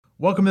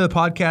Welcome to the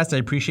podcast. I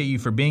appreciate you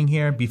for being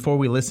here. Before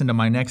we listen to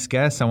my next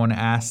guest, I want to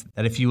ask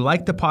that if you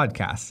like the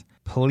podcast,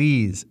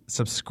 please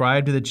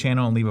subscribe to the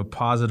channel and leave a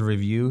positive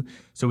review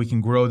so we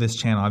can grow this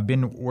channel. I've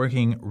been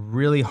working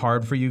really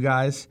hard for you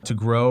guys to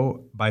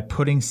grow by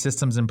putting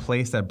systems in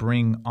place that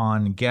bring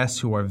on guests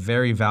who are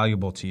very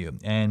valuable to you.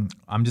 And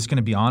I'm just going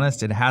to be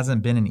honest, it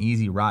hasn't been an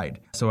easy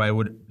ride. So I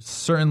would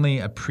certainly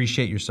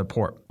appreciate your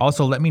support.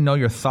 Also, let me know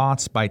your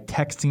thoughts by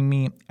texting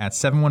me at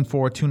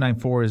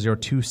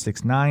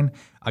 714-294-0269.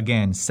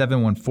 Again,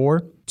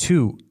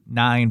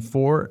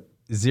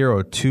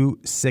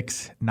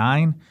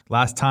 714-294-0269.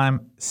 Last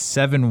time,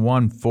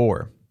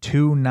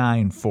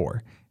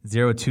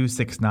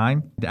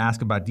 714-294-0269 to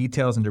ask about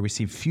details and to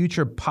receive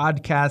future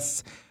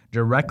podcasts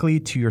directly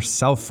to your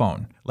cell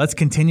phone. Let's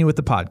continue with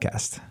the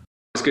podcast.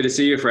 It's good to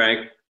see you,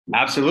 Frank.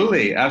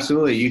 Absolutely.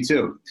 Absolutely. You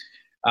too.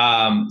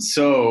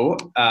 So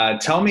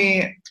tell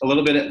me a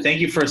little bit, thank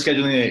you for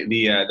scheduling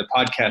the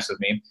podcast with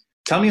me.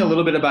 Tell me a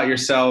little bit about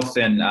yourself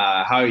and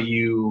how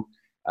you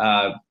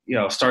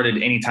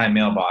started Anytime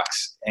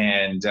Mailbox,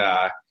 and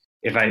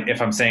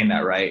if I'm saying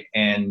that right.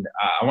 And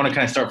I want to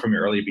kind of start from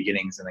your early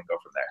beginnings and then go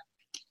from there.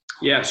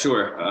 Yeah,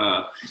 sure.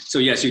 So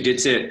yes, you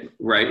did say it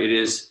right. It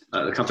is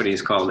the company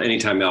is called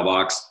Anytime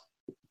Mailbox.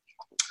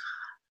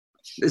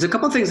 There's a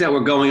couple of things that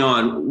were going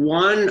on.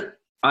 One,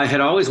 I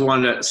had always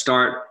wanted to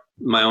start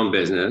my own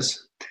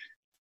business.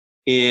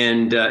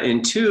 And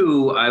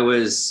two, I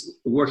was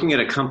working at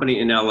a company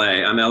in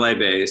LA. I'm LA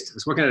based. I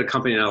was working at a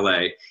company in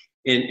LA.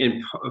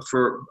 And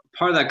for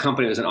part of that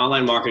company, it was an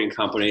online marketing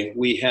company.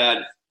 We had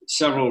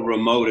several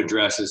remote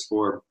addresses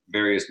for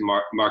various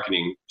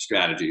marketing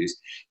strategies.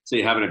 So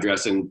you have an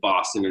address in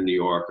Boston or New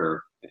York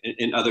or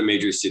in other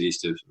major cities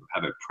to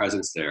have a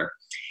presence there.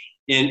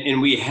 And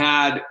we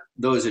had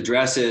those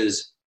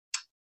addresses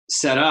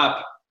set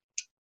up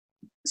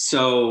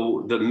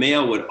so the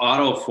mail would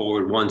auto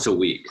forward once a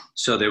week.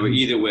 So they were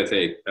either with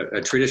a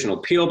traditional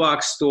P.O.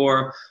 box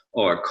store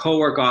or a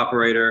co-work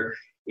operator,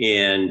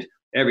 and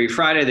every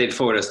Friday they'd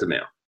forward us the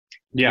mail.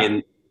 Yeah.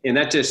 And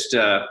that just,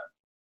 there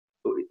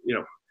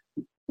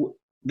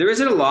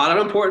isn't a lot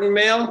of important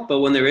mail, but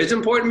when there is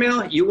important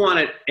mail, you want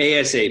it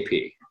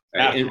ASAP.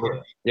 Right?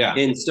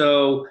 And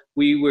so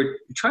we were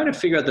trying to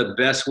figure out the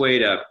best way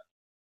to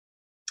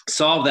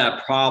solve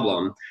that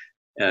problem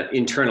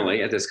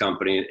internally at this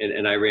company,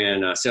 and I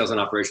ran sales and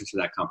operations for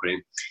that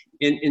company.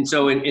 And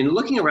so in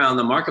looking around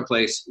the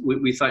marketplace,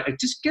 we thought,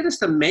 just get us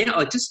the mail.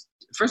 Like, just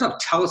first off,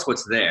 tell us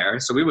what's there.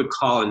 So we would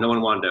call, and no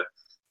one wanted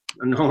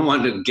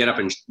to get up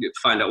and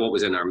find out what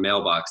was in our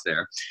mailbox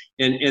there.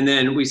 And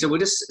then we said, well,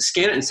 just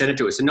scan it and send it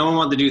to us. And no one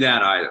wanted to do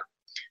that either.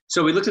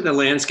 So we looked at the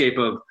landscape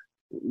of,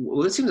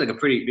 well, this seems like a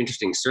pretty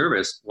interesting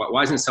service.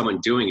 Why isn't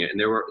someone doing it? And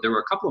there were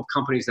a couple of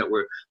companies that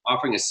were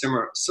offering a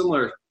similar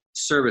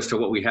service to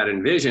what we had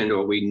envisioned or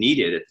what we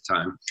needed at the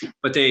time,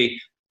 but they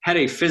had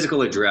a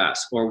physical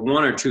address or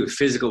one or two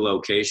physical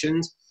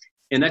locations.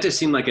 And that just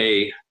seemed like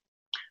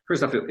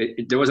first off,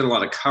 there wasn't a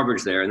lot of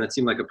coverage there, and that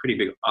seemed like a pretty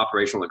big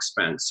operational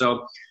expense.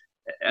 So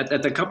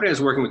at the company I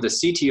was working with, the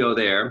CTO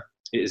there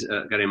is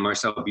a guy named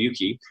Marcel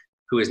Buki,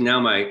 who is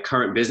now my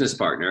current business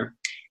partner.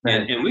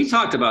 Right. And we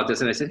talked about this,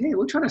 and I said, hey,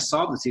 we're trying to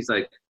solve this. He's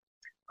like,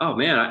 oh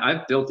man,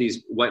 I've built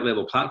these white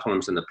label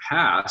platforms in the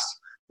past.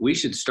 We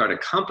should start a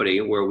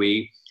company where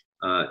we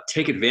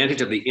take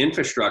advantage of the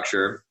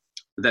infrastructure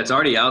that's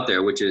already out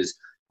there, which is,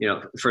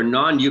 for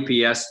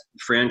non-UPS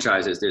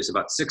franchises, there's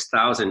about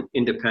 6,000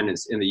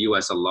 independents in the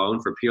US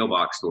alone for P.O.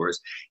 box stores,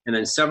 and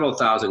then several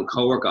thousand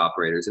co-work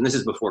operators. And this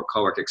is before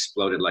co-work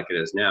exploded like it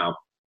is now.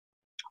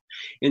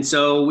 And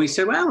so we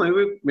said, well,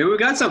 maybe we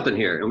got something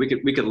here, and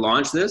we could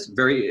launch this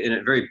in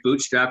a very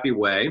bootstrappy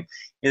way.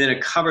 And then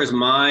it covers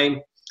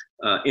my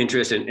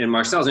interest and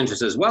Marcel's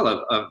interest as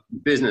well of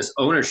business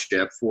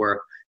ownership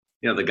for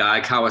the Guy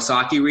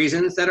Kawasaki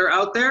reasons that are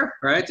out there,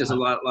 right? There's a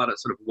lot of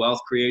sort of wealth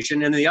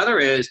creation. And the other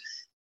is,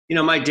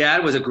 my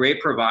dad was a great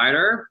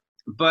provider,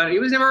 but he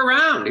was never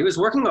around. He was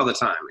working all the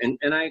time.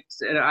 And I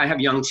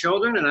have young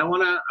children, and I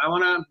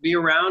wanna be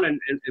around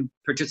and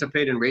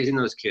participate in raising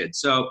those kids.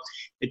 So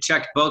it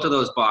checked both of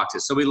those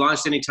boxes. So we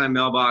launched Anytime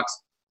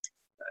Mailbox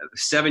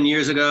 7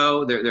 years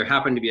ago. There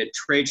happened to be a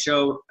trade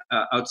show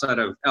outside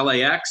of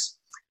LAX.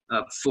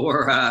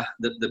 For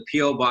the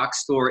P.O. box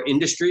store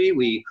industry.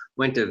 We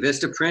went to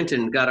Vistaprint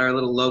and got our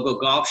little logo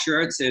golf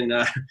shirts and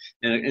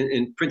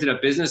printed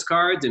up business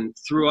cards and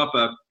threw up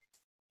a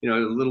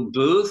little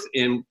booth,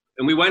 and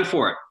we went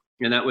for it.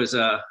 And that was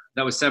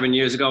 7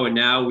 years ago, and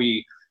now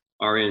we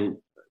are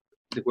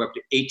we're up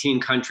to 18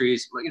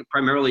 countries,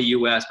 primarily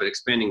U.S., but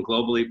expanding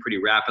globally pretty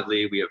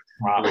rapidly. We have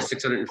over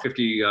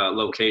 650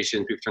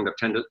 locations. We've turned up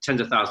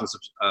tens of thousands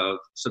of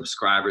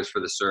subscribers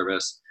for the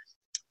service,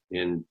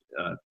 and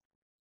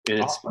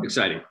it's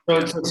exciting.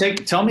 So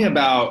tell me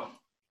about,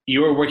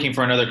 you were working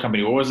for another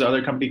company. What was the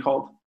other company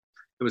called?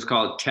 It was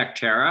called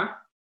Techterra.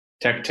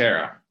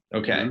 Okay.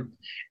 Mm-hmm.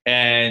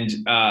 And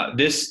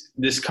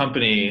this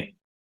company,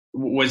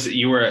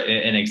 you were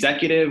an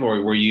executive,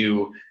 or were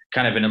you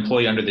kind of an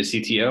employee under the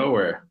CTO,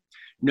 or?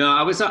 No,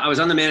 I was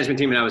on the management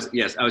team, and I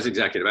was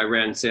executive. I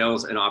ran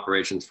sales and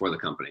operations for the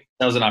company.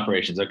 Sales and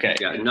operations, okay.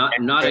 Yeah,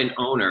 not an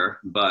owner,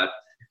 but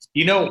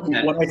when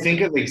I think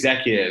of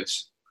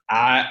executives,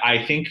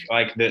 I think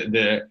like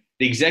the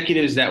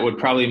executives that would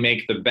probably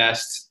make the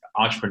best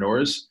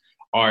entrepreneurs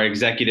are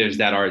executives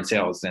that are in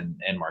sales and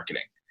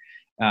marketing,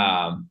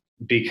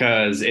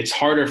 because it's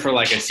harder for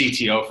like a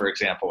CTO, for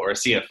example, or a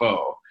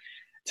CFO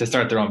to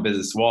start their own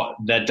business. Well,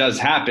 that does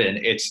happen.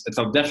 It's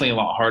definitely a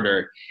lot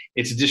harder.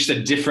 It's just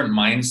a different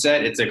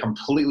mindset. It's a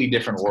completely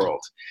different world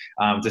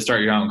to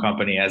start your own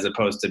company as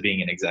opposed to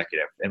being an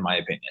executive, in my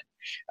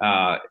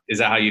opinion. Is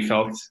that how you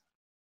felt?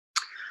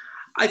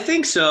 I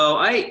think so.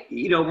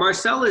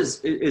 Marcel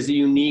is a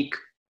unique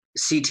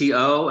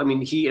CTO. I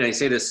mean, and I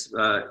say this,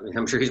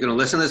 I'm sure he's going to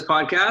listen to this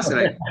podcast,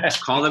 and I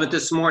called him it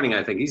this morning.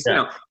 I think he's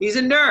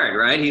a nerd,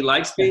 right? He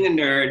likes being a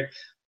nerd.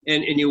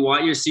 And you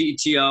want your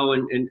CTO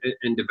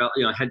and develop,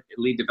 head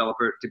lead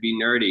developer to be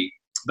nerdy,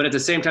 but at the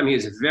same time, he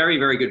has very,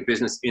 very good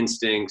business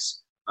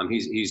instincts.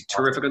 He's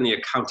terrific on the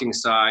accounting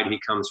side. He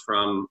comes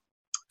from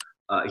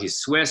he's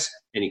Swiss,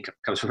 and he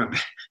comes from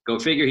go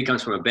figure. He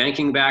comes from a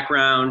banking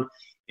background,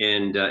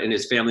 and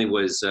his family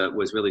was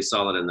really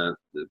solid in the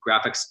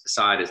graphics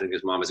side. I think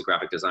his mom is a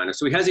graphic designer,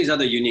 so he has these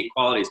other unique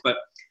qualities. But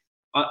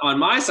on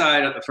my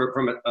side,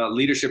 from a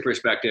leadership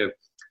perspective,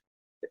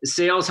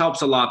 sales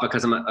helps a lot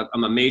because I'm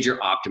a major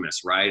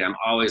optimist, right? I'm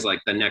always like,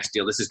 the next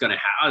deal, this is going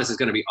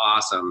to be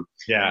awesome.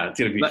 Yeah, it's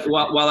going to be. But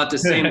while at the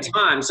same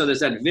time, so there's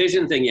that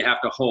vision thing you have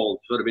to hold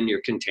sort of in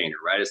your container,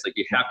 right? It's like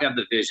you have to have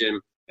the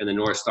vision and the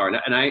North Star,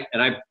 and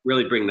I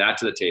really bring that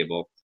to the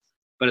table.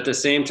 But at the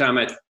same time,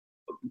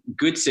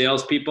 good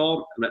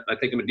salespeople, I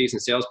think I'm a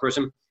decent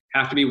salesperson,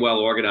 have to be well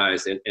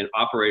organized and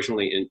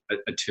operationally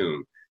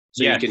attuned.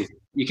 So yes.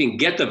 you can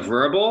get the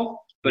verbal,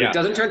 but it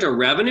doesn't turn to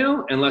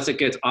revenue unless it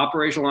gets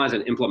operationalized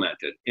and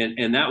implemented.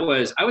 And I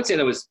would say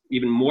that was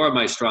even more of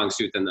my strong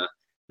suit than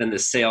the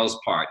sales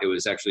part. It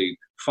was actually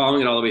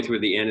following it all the way through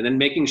the end and then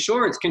making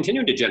sure it's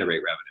continuing to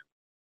generate revenue.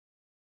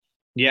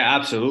 Yeah,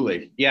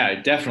 absolutely.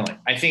 Yeah, definitely.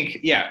 I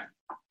think,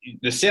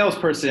 the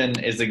salesperson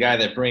is the guy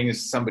that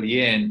brings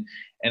somebody in,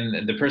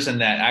 and the person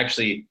that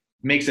actually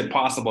makes it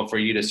possible for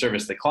you to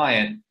service the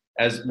client,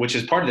 which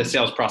is part of the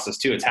sales process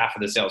too. It's half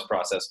of the sales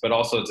process, but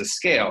also to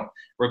scale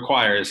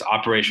requires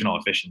operational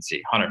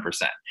efficiency, 100%.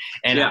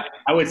 And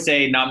I would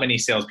say not many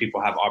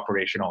salespeople have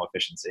operational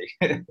efficiency.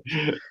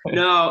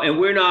 No, and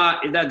we're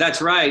not.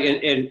 That's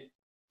right. And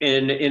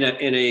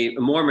in a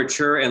more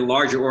mature and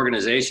larger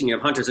organization, you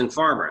have hunters and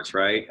farmers,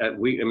 right?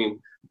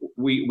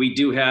 We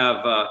do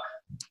have.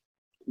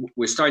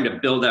 We're starting to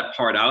build that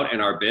part out in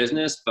our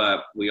business,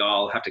 but we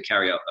all have to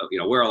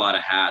wear a lot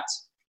of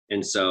hats,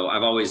 and so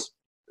I've always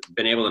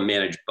been able to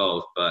manage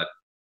both, but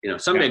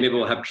someday maybe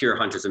we'll have pure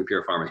hunters and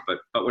pure farmers, but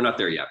we're not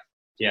there yet.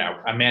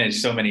 Yeah, I manage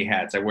so many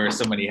hats. I wear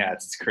so many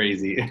hats. It's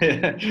crazy.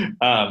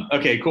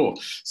 Okay, cool.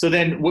 So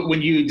then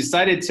when you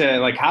decided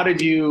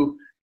to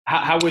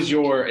how was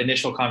your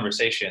initial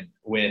conversation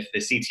with the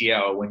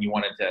CTO when you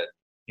wanted to,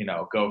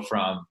 go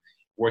from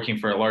working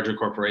for a larger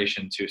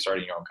corporation to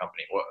starting your own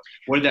company?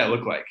 What did that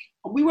look like?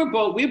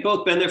 We've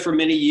both been there for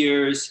many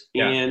years,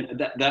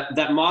 and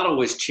that model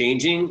was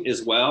changing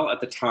as well at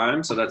the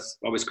time. So that's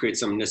always creates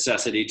some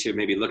necessity to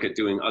maybe look at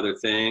doing other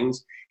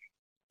things.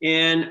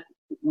 And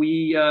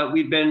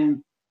we've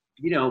been,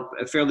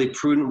 fairly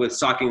prudent with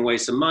socking away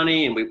some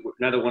money, and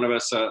neither one of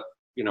us,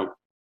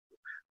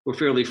 we're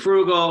fairly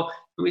frugal.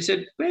 And we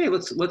said, hey,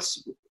 let's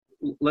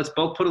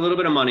both put a little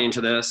bit of money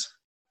into this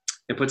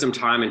and put some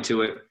time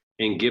into it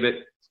and give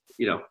it,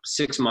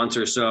 6 months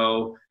or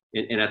so.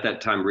 And at that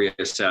time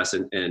reassess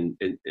and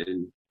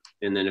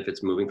then if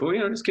it's moving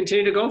forward, just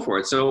continue to go for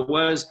it. So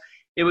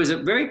it was a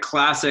very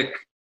classic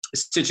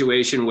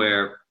situation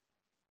where,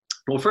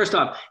 well, first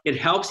off, it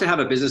helps to have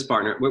a business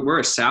partner. We're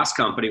a SaaS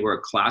company. We're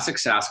a classic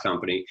SaaS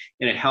company,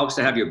 and it helps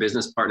to have your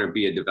business partner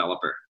be a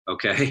developer.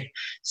 Okay.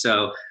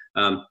 So,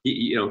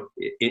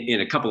 in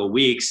a couple of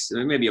weeks,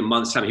 maybe a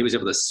month's time, he was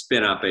able to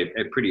spin up a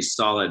pretty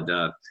solid,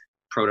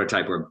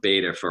 prototype or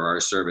beta for our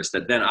service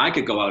that then I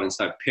could go out and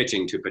start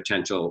pitching to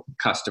potential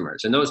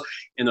customers. And those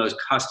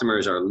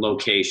customers are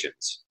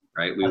locations,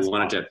 right? We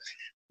wanted to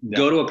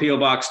go to a PO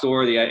box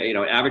store. The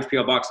average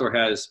PO box store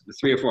has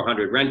 300 or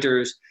 400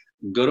 renters.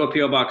 Go to a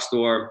PO box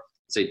store.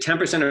 Say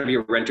 10% of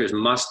your renters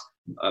must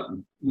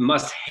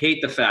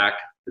hate the fact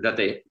that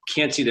they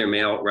can't see their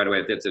mail right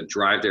away. They have to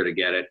drive there to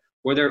get it,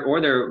 or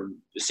they're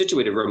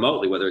situated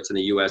remotely, whether it's in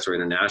the U.S. or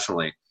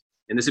internationally.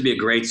 And this would be a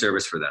great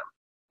service for them.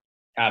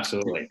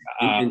 Absolutely.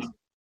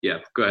 Yeah,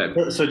 go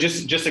ahead. So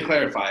just to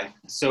clarify,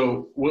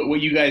 so what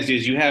you guys do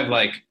is you have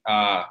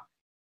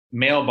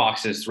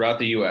mailboxes throughout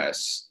the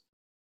U.S.,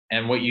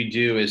 and what you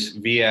do is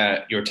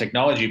via your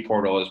technology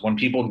portal is when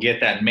people get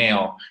that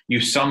mail,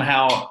 you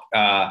somehow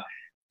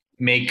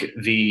make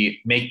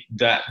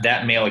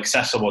that mail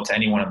accessible to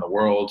anyone in the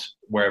world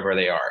wherever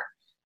they are,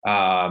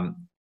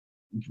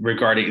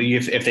 regarding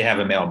if they have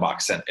a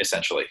mailbox,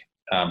 essentially.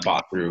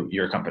 Bought through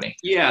your company.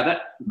 Yeah,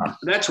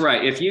 that's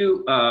right. If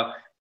you,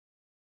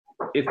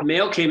 if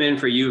mail came in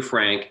for you,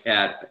 Frank,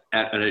 at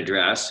an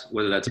address,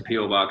 whether that's a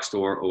PO box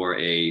store or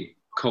a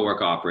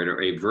co-work operator,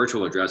 or a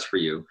virtual address for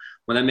you,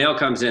 when that mail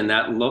comes in,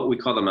 we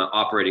call them an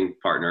operating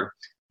partner.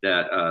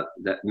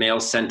 That mail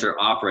center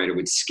operator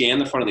would scan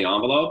the front of the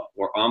envelope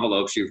or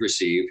envelopes you've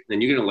received.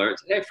 Then you get an alert.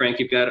 Hey, Frank,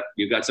 you've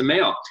got some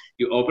mail.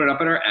 You open it up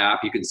in our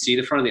app. You can see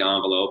the front of the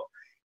envelope,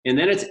 and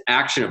then it's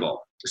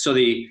actionable. So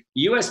the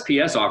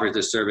USPS offers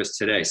this service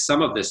today.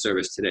 Some of this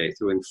service today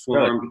through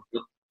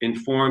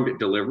informed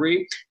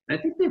delivery. And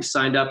I think they've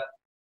signed up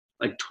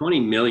like 20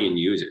 million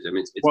users. I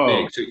mean, it's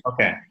big.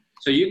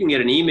 So you can get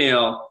an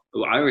email.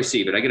 Well, I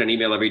receive it. I get an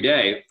email every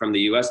day from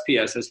the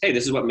USPS says, hey,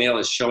 this is what mail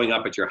is showing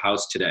up at your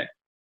house today.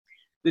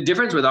 The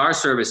difference with our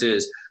service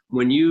is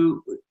when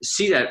you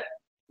see that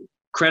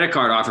credit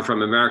card offer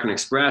from American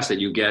Express that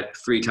you get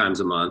 3 times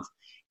a month,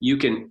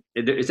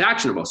 it's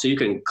actionable. So you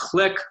can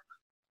click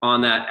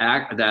on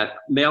that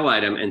mail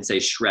item and say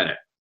shred it.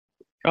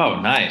 Oh,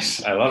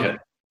 nice. I love it.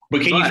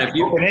 But if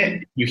you open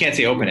it, you can't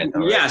say open it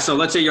though, right? Yeah. So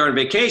let's say you're on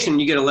vacation,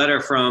 you get a letter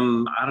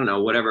from, I don't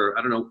know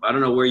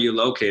where you're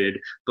located,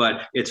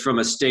 but it's from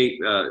a state,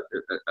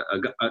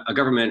 a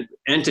government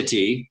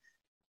entity.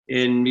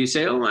 And you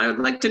say, oh, I'd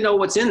like to know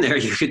what's in there.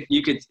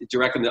 You could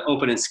direct them to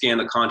open and scan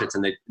the contents,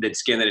 and they'd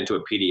scan that into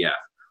a PDF,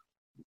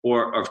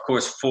 or of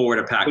course forward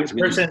a package.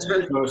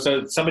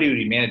 So somebody would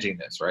be managing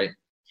this, right?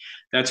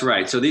 That's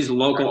right. So these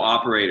local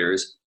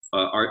operators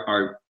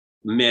are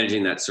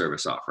managing that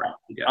service offering.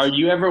 Yes. Are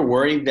you ever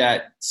worried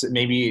that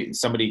maybe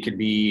somebody could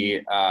be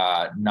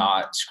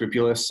not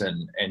scrupulous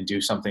and do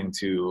something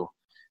to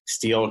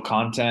steal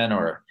content,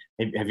 or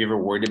have you ever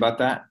worried about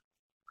that?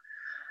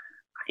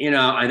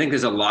 I think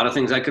there's a lot of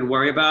things I could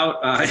worry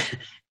about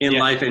in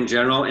life in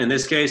general. In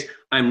this case,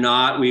 I'm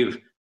not. We've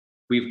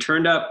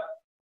turned up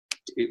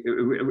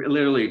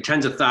literally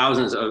tens of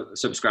thousands of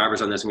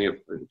subscribers on this, and we have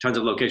tons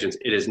of locations.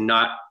 It has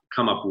not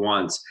come up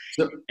once.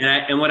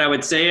 And what I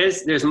would say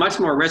is there's much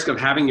more risk of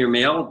having your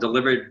mail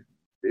delivered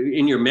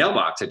in your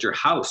mailbox at your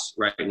house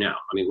right now.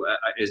 I mean,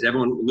 is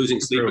everyone losing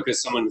sleep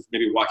because someone's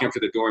maybe walking up to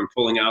the door and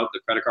pulling out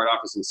the credit card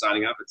office and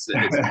signing up? It's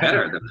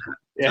better than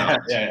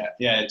that.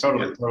 Yeah,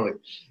 totally.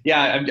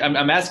 Yeah,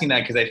 I'm asking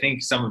that because I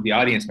think some of the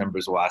audience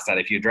members will ask that.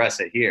 If you address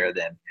it here,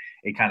 then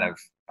it kind of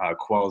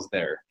quells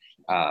their,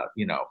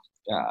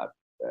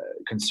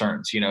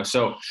 concerns.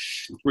 So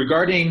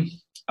regarding,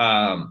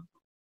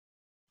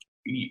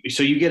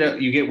 so you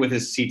get with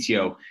his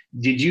CTO.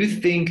 Did you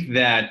think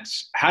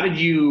how did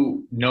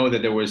you know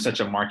that there was such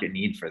a market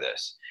need for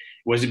this?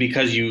 Was it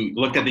because you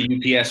looked at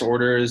the UPS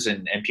orders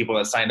and people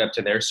that signed up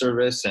to their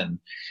service and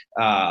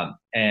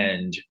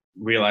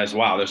realized,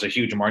 wow, there's a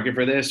huge market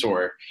for this?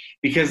 Or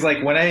because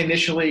when I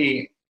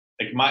initially,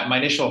 my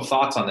initial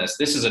thoughts on this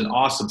is an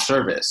awesome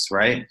service,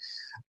 right?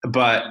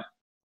 But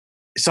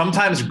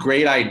sometimes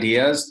great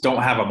ideas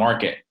don't have a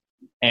market.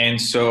 And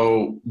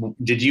so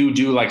did you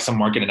do some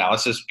market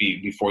analysis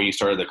before you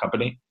started the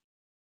company?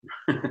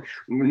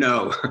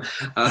 No.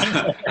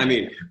 I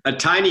mean, a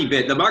tiny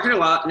bit. The market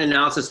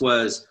analysis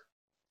was,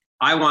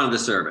 I wanted the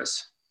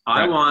service.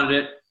 I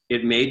wanted it.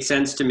 It made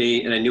sense to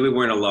me. And I knew we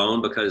weren't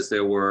alone because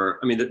there were,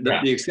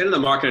 the extent of the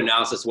market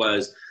analysis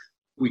was,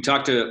 we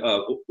talked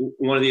to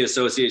one of the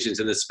associations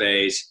in the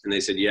space, and they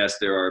said, yes,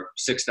 there are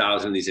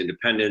 6,000 of these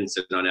independents,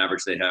 and on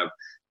average they have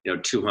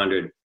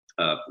 200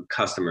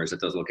 customers at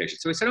those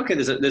locations. So we said, okay,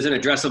 there's an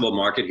addressable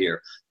market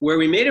here. Where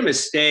we made a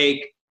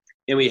mistake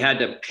and we had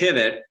to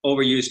pivot,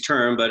 overused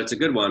term, but it's a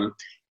good one,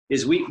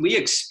 is we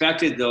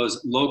expected those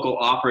local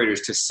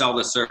operators to sell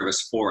the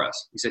service for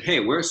us. We said,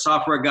 hey, we're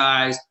software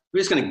guys.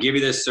 We're just going to give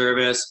you this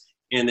service.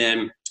 And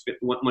then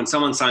when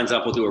someone signs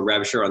up, we'll do a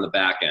rev share on the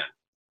back end.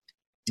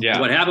 Yeah.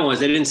 What happened was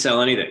they didn't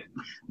sell anything.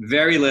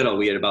 Very little.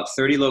 We had about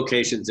 30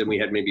 locations and we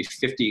had maybe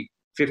 50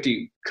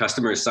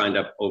 customers signed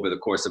up over the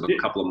course of a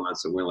couple of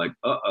months. And we're like,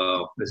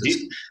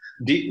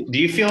 do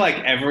you feel like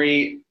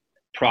every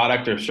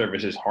product or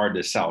service is hard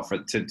to sell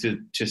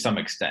to some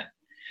extent?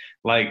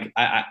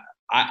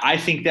 I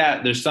think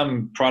that there's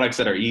some products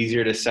that are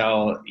easier to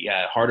sell,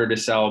 harder to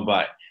sell,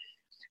 but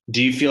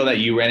do you feel that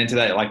you ran into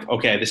that?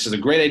 Okay, this is a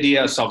great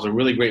idea, it solves a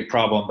really great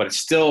problem, but it's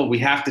still, we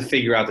have to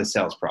figure out the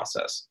sales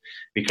process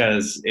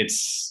because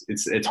it's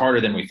harder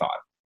than we thought.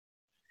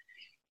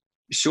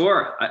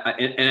 Sure.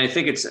 And I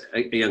think it's,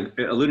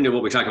 alluding to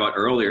what we talked about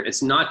earlier,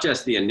 it's not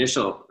just the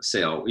initial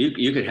sale.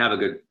 You could have a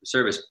good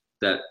service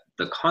that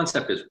the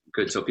concept is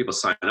good, so people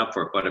sign up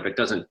for it, but if it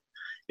doesn't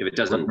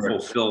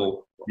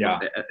fulfill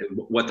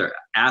what they're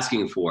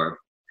asking for,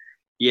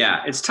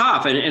 it's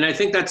tough. And I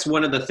think that's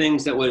one of the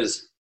things that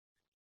was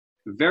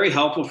very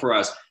helpful for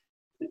us.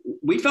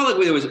 We felt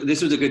like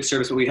this was a good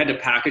service, but we had to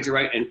package it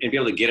right and be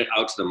able to get it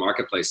out to the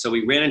marketplace. So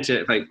we ran into,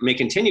 if I may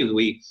continue,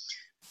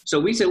 so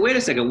we said, wait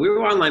a second, we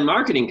were online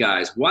marketing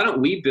guys. Why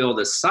don't we build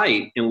a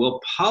site and we'll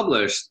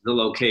publish the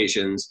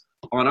locations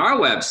on our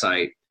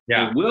website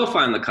and we'll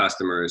find the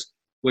customers,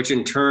 which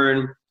in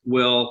turn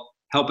will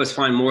help us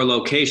find more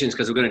locations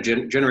because we're going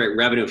to generate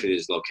revenue for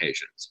these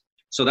locations.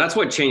 So that's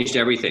what changed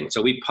everything.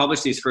 So we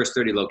published these first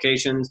 30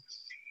 locations.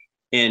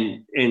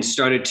 and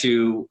started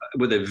to,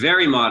 with a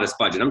very modest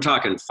budget, I'm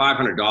talking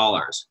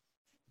 $500,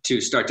 to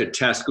start to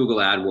test Google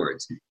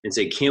AdWords and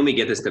say, can we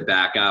get this to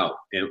back out?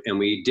 And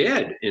we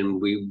did,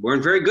 and we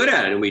weren't very good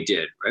at it, and we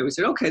did, right? We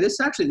said, okay,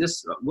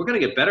 we're going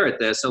to get better at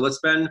this, so let's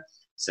spend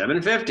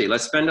 $750,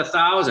 let's spend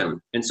 $1,000.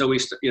 And so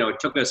it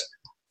took us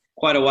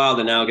quite a while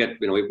to now get,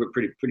 we're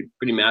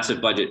pretty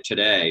massive budget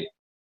today,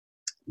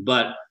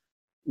 but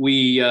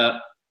we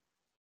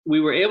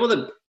were able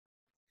to,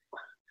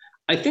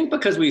 I think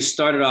because we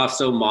started off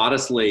so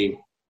modestly,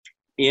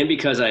 and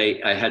because I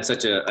had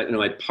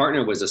my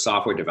partner was a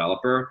software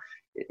developer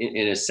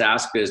in a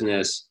SaaS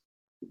business,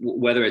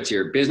 whether it's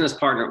your business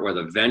partner or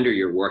the vendor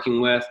you're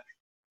working with,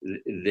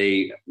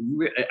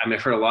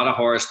 I've heard a lot of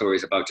horror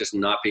stories about just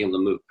not being able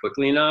to move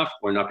quickly enough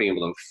or not being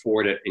able to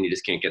afford it, and you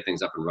just can't get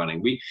things up and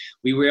running.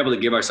 We were able to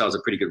give ourselves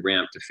a pretty good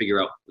ramp to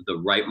figure out the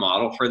right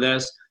model for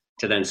this,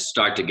 to then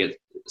start to get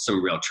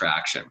some real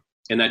traction.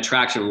 And that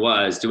traction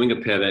was doing a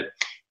pivot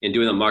and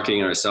doing the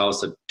marketing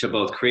ourselves to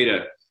both create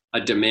a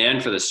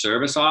demand for the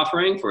service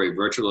offering for a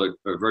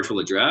virtual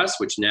address,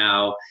 which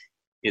now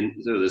in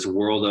this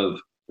world of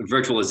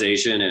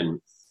virtualization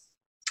and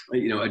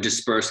a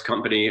dispersed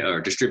company or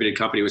distributed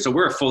company. So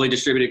we're a fully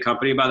distributed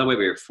company, by the way.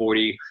 We have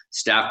 40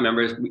 staff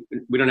members.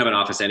 We don't have an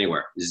office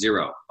anywhere,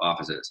 0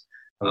 offices.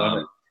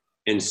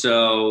 And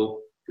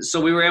so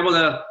we were able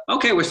to,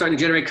 okay, we're starting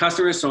to generate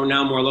customers. So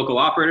now more local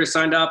operators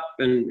signed up,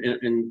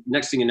 and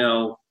next thing you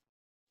know,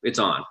 it's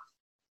on.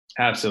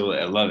 Absolutely.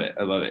 I love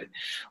it.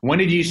 When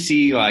did you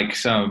see like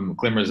some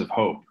glimmers of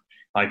hope?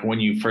 Like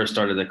when you first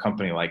started the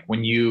company, like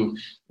when you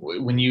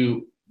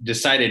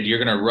decided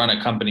you're going to run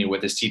a company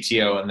with a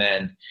CTO, and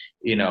then,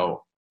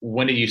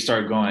 when did you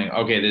start going,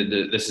 okay,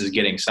 this is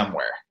getting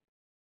somewhere?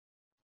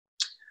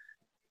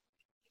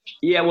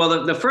 Yeah,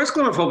 well, the first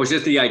glimmer of hope was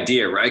just the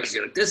idea, right? Because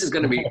this is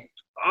going to be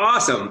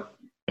awesome.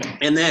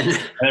 And then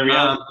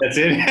that's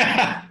it.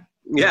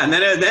 Yeah, and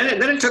then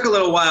it took a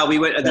little while. We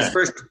went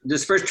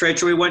this first trade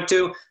show we went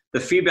to. The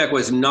feedback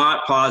was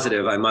not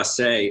positive, I must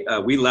say.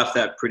 We left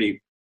that feeling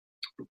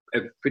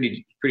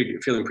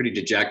pretty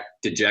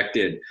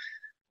dejected.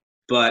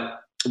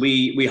 But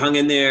we hung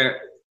in there.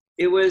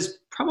 It was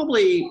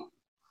probably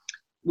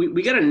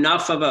we got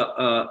enough of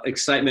a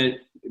excitement,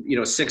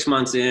 6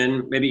 months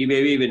in, maybe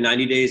even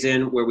 90 days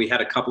in, where we had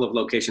a couple of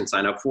locations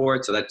sign up for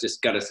it. So that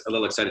just got us a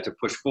little excited to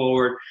push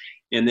forward.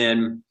 And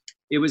then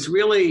it was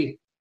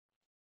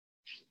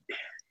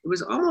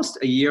almost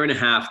a year and a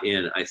half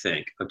in, I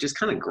think, of just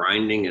kind of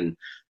grinding and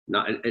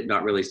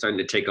not really starting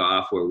to take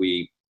off,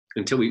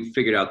 until we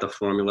figured out the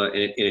formula.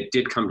 And it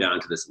did come down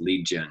to this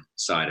lead gen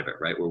side of it,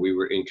 right? Where we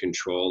were in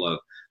control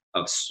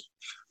of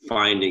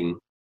finding,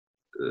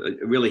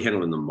 really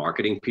handling the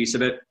marketing piece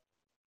of it.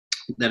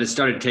 That it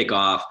started to take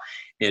off.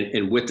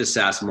 And with the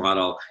SaaS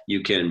model,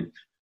 you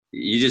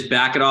just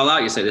back it all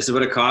out. You say, this is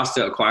what it costs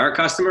to acquire a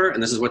customer,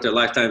 and this is what their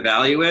lifetime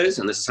value is,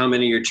 and this is how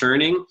many you're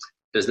churning.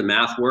 Does the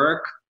math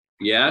work?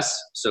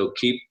 Yes. So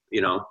keep,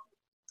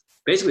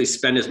 basically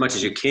spend as much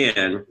as you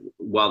can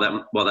while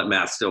that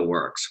math still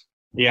works.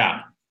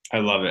 Yeah. I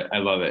love it.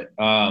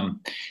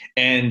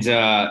 And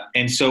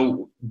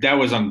so that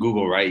was on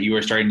Google, right? You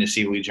were starting to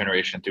see lead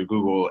generation through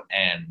Google,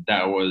 and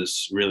that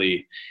was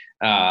really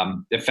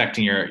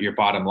affecting your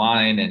bottom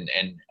line and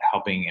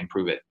helping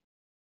improve it.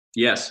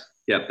 Yes.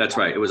 Yeah, that's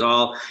right. It was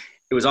all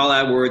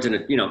AdWords and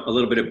a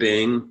little bit of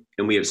Bing,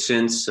 and we have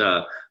since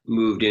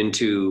moved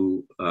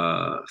into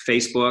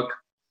Facebook.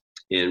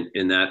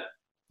 In that.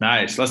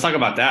 Nice. Let's talk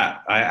about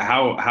that.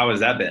 How has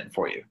that been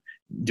for you,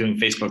 doing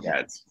Facebook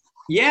ads?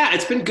 Yeah,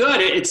 it's been good.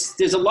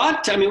 There's a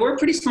lot. We're a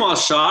pretty small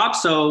shop,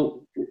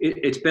 so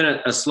it's been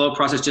a slow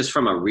process just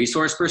from a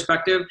resource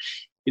perspective.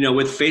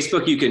 With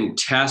Facebook, you can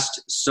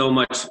test so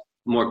much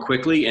more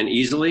quickly and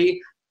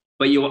easily,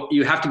 but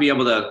you have to be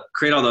able to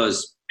create all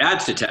those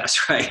ads to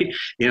test, right?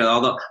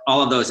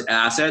 All of those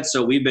assets.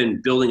 So we've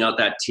been building out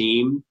that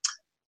team,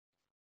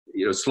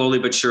 slowly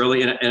but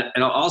surely. And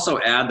I'll also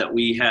add that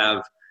we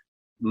have,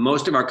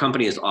 most of our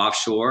company is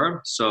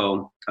offshore.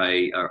 So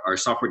our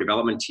software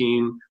development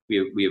team,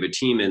 we have a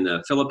team in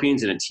the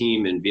Philippines and a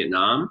team in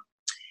Vietnam.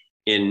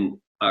 And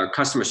our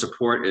customer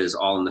support is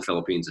all in the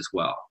Philippines as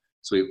well.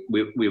 So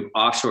we've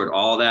offshored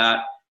all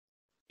that,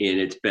 and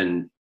it's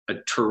been a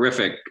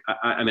terrific,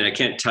 I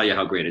can't tell you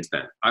how great it's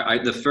been.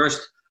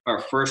 Our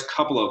first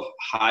couple of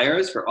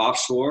hires for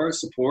offshore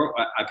support,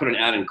 I put an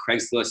ad in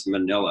Craigslist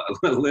Manila,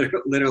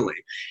 literally.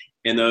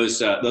 And those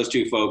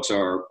two folks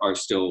are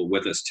still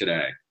with us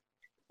today.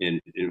 And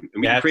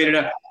we created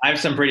I have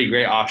some pretty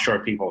great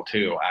offshore people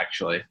too,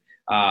 actually.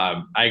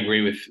 I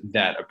agree with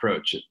that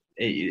approach.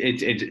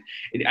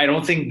 I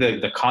don't think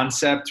the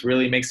concept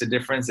really makes a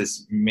difference.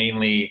 It's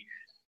mainly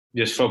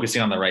just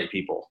focusing on the right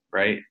people,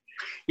 right?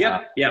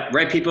 Yeah,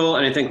 right people,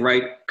 and I think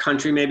right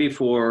country maybe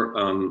for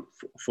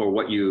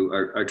what you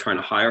are trying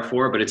to hire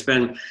for. But it's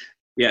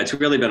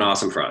really been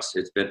awesome for us.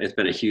 It's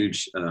been a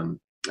huge,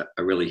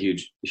 a really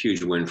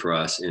huge win for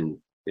us in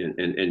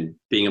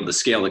being able to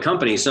scale the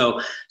company.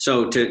 So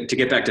to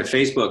get back to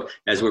Facebook,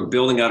 as we're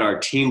building out our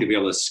team to be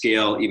able to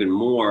scale even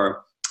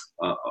more,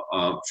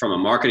 from a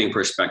marketing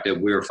perspective,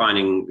 we're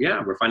finding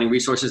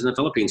resources in the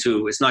Philippines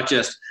who, it's not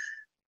just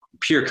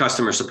pure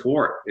customer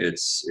support.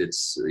 It's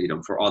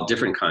for all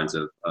different kinds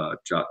of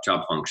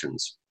job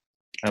functions.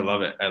 I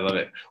love it.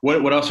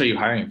 What else are you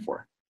hiring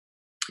for,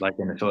 like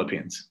in the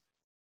Philippines?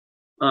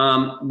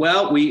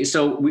 Well, we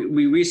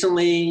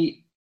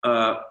recently,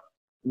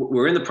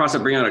 we're in the process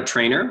of bringing on a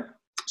trainer.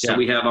 So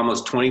we have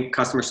almost 20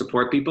 customer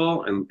support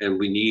people, and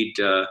we need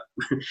a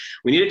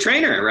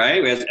trainer,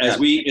 right? As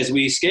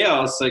we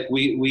scale, it's like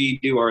we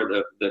do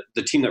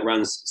the team that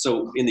runs.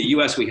 So in the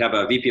U.S. we have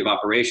a VP of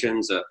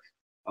operations, a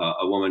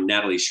woman,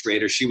 Natalie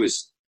Schrader. She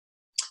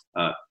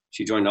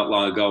joined not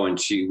long ago, and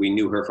we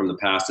knew her from the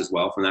past as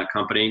well from that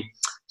company.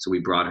 So we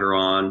brought her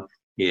on,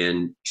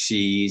 and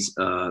she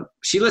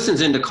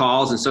listens into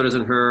calls, and so does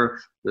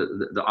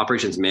the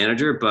operations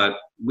manager. But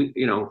we,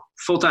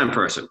 full-time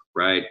person,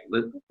 right?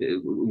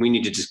 We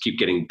need to just keep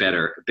getting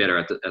better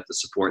at the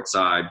support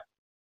side.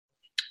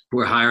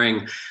 We're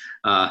hiring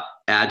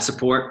ad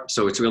support,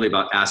 so it's really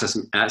about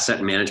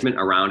asset management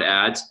around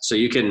ads. So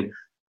you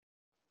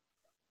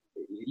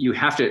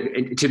have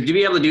to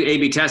be able to do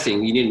A/B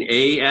testing. You need an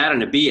A ad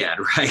and a B ad,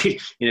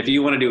 right? And if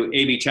you want to do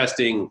A/B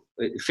testing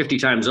 50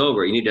 times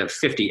over, you need to have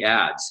 50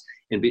 ads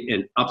and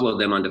upload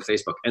them onto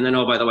Facebook. And then,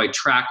 oh, by the way,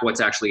 track what's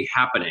actually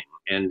happening.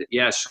 And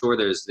yeah, sure,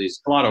 there's these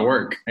a lot of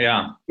work.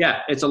 Yeah,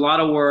 it's a lot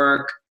of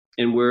work,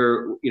 and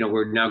we're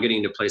now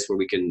getting to a place where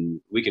we can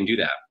do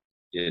that.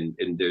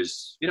 And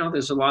there's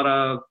a lot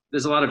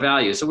of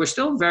value. So we're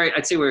still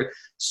I'd say we're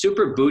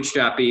super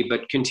bootstrappy,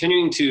 but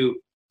continuing to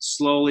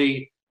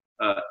slowly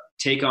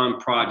take on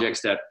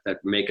projects that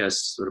make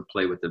us sort of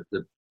play with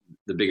the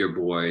bigger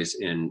boys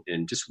and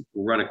just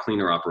run a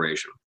cleaner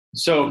operation.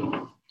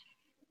 So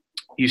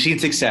you've seen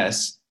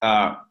success.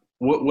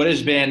 What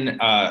has been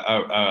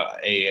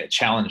a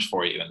challenge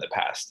for you in the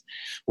past?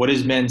 What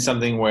has been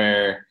something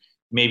where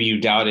maybe you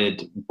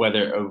doubted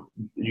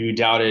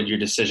your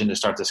decision to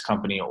start this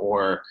company,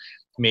 or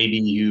maybe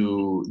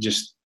you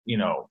just,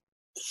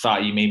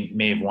 thought you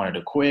may have wanted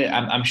to quit?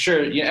 I'm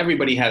sure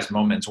everybody has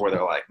moments where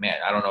they're like, man,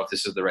 I don't know if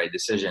this is the right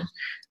decision.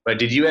 But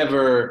did you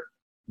ever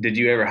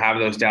have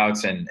those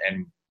doubts? And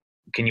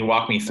can you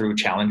walk me through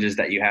challenges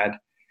that you had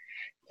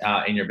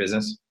in your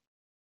business?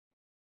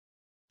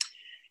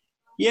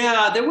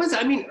 Yeah, there was.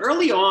 I mean,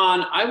 early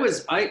on,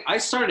 I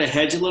started to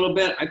hedge a little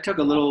bit. I took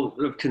a little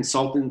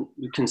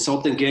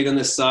consultant gig on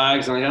the side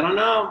because I'm like, I don't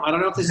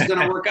know if this is going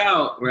to work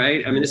out,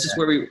 right? I mean, this is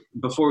where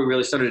before we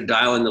really started to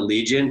dial in the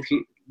lead gen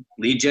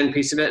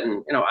piece of it,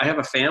 and I have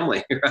a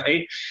family,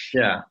 right?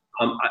 Yeah.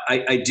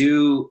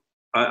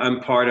 I'm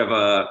part of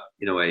a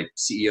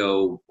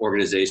CEO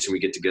organization. We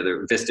get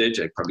together,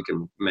 Vistage. I probably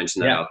can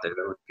mention that out there.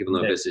 People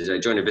know Vistage. I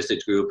joined a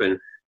Vistage group, and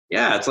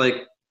it's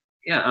like,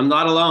 I'm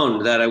not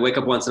alone. That I wake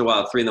up once in a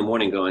while at 3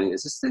 a.m. going,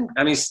 is this thing?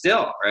 I mean,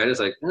 still, right? It's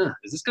like,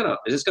 is this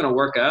gonna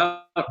work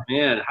out?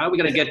 Man, how are we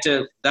gonna get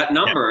to that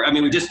number? I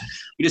mean, we just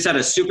had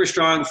a super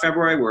strong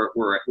February.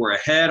 We're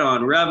ahead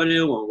on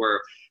revenue, and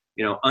we're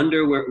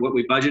under what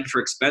we budgeted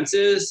for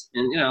expenses,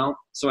 and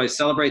so I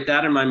celebrate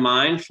that in my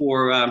mind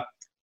for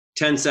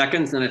 10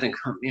 seconds, and I think,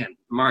 oh man,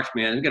 March,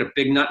 man, we got a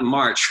big nut in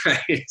March,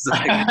 right? It's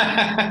like,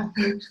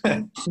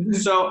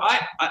 so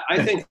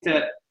I think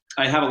that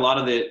I have a lot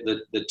of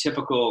the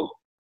typical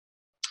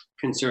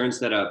concerns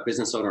that a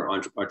business owner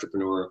or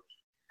entrepreneur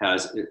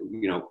has,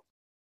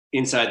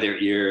 inside their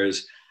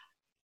ears.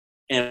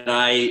 And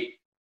I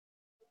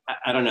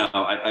don't know,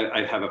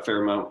 I have a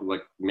fair amount,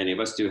 like many of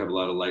us do, have a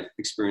lot of life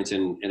experience.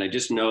 And I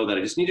just know that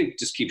I just need to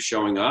just keep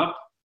showing up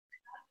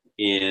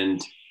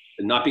and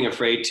not being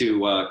afraid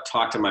to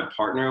talk to my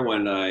partner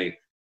when I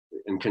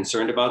am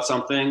concerned about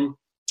something.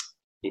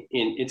 And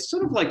it's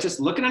sort of like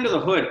just looking under the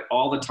hood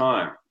all the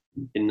time.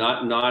 And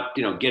not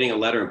getting a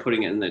letter and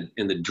putting it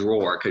in the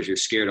drawer because you're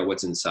scared of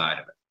what's inside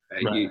of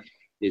it. Right?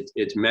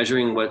 It's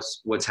measuring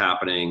what's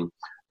happening.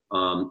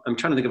 I'm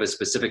trying to think of a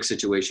specific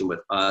situation with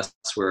us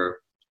where,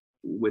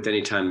 with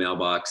Anytime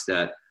Mailbox,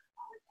 that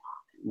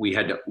we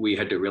had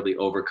to really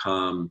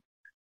overcome.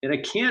 And I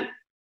can't,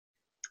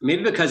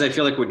 maybe because I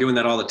feel like we're doing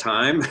that all the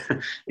time.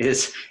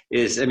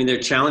 I mean, there are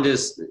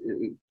challenges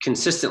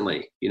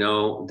consistently,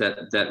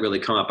 that really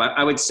come up.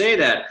 I would say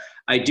that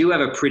I do have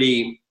a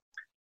pretty.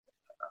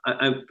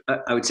 I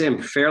would say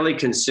I'm fairly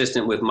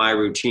consistent with my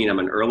routine. I'm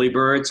an early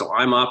bird, so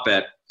I'm up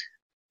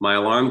my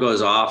alarm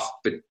goes off,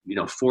 but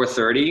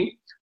 4:30.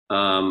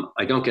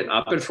 I don't get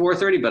up at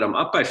 4:30, but I'm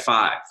up by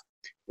 5,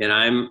 and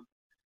I'm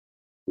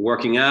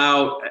working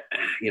out.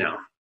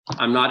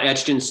 I'm not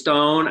etched in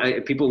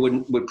stone. People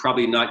would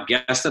probably not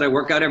guess that I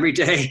work out every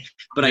day,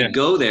 but I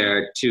go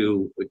there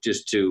to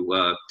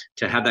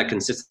have that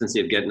consistency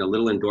of getting a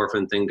little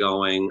endorphin thing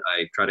going.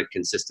 I try to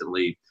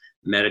consistently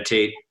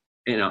meditate.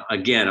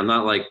 Again, I'm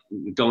not like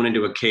going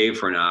into a cave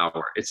for an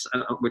hour.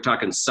 We're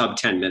talking sub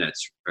 10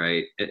 minutes,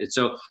 right?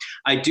 So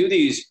I do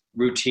these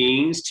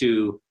routines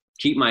to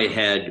keep my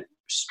head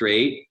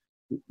straight,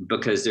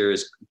 because there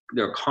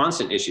are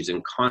constant issues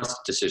and constant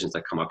decisions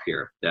that come up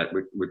here that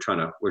we're trying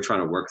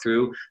to work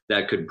through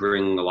that could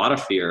bring a lot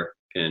of fear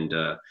and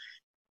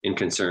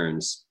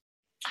concerns.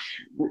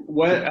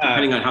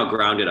 Depending on how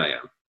grounded I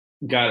am.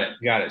 Got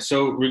it.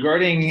 So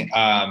regarding,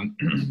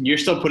 you're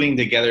still putting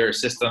together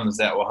systems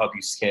that will help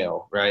you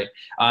scale, right?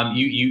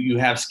 You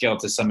have scaled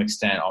to some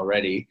extent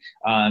already,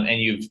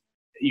 and you've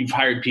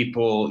hired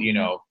people, in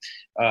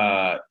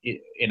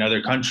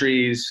other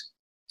countries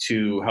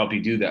to help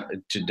you do that,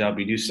 to help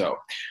you do so.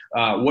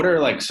 What are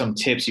like some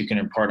tips you can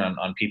impart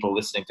on people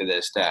listening to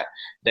this that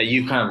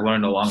you kind of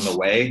learned along the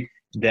way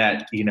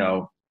that,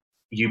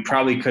 you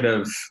probably could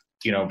have,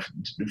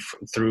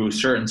 through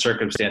certain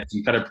circumstances,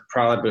 you could have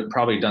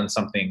probably done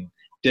something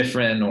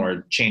different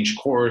or changed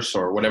course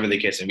or whatever the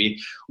case may be.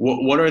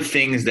 What are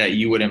things that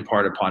you would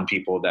impart upon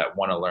people that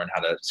want to learn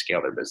how to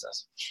scale their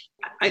business?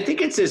 I think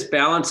it's this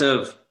balance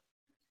of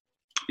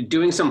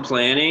doing some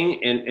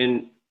planning,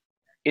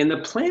 and the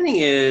planning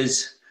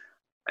is,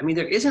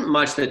 there isn't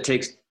much that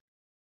takes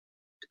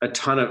a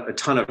ton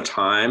of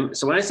time.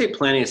 So when I say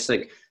planning, it's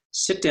like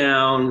sit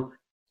down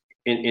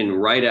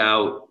and write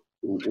out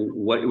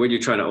what you're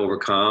trying to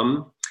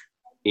overcome,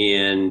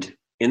 and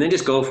then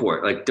just go for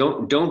it. Like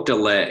don't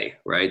delay,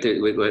 right?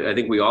 I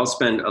think we all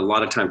spend a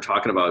lot of time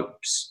talking about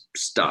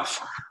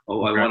stuff.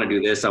 Oh, I want to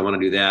do this, I want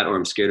to do that, or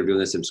I'm scared of doing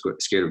this, I'm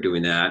scared of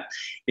doing that.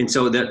 And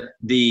so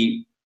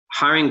the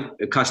hiring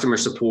customer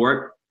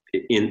support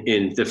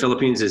in the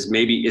Philippines is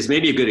maybe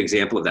a good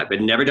example of that, but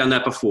never done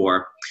that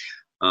before.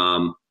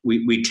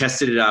 We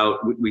tested it out.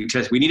 We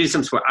needed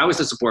some support. I was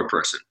the support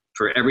person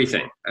for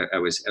everything. I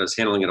was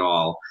handling it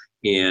all.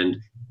 And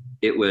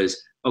it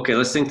was, okay,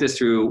 let's think this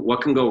through.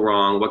 What can go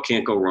wrong? What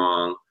can't go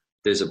wrong?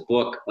 There's a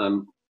book.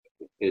 I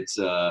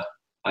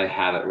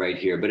have it right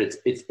here, but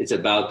it's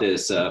about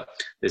this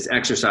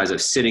exercise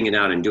of sitting it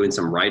out and doing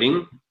some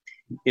writing.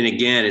 And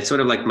again, it's sort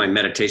of like my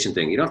meditation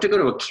thing. You don't have to go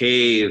to a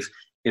cave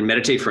and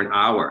meditate for an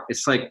hour.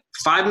 It's like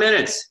 5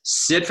 minutes.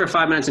 Sit for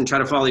 5 minutes and try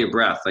to follow your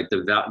breath. Like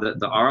the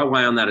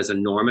ROI on that is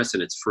enormous,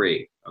 and it's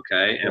free.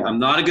 Okay. And I'm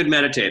not a good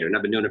meditator, and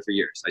I've been doing it for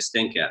years. I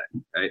stink at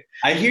it. Right.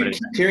 I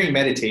hearing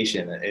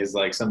meditation is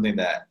like something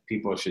that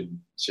people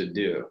should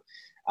do.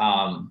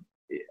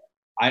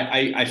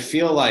 I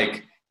feel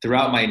like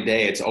throughout my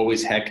day, it's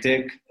always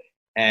hectic,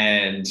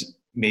 and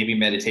maybe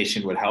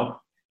meditation would help.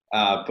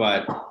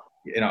 But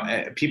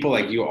people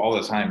like you all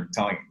the time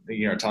telling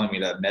me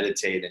to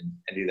meditate and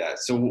do that.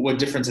 So what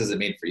difference has it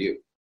made for you?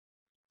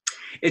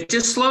 It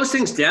just slows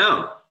things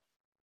down.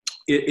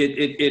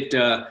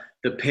 The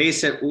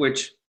pace at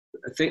which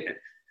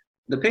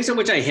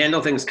I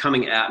handle things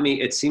coming at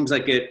me, it seems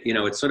like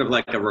it's sort of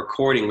like a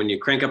recording. When you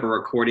crank up a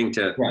recording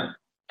to,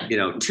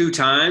 2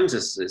 times,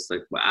 it's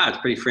like, wow, it's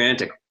pretty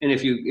frantic. And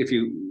if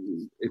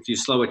you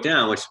slow it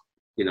down, which,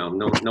 no one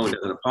does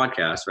on a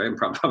podcast, right?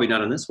 Probably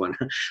not on this one.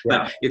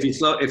 But if you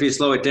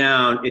slow it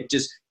down,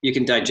 you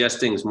can digest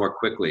things more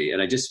quickly.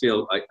 And I just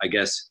feel, I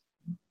guess,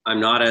 I'm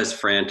not as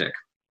frantic.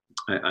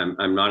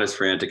 I'm not as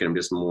frantic, and I'm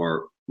just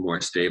more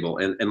stable.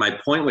 And my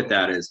point with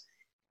that is,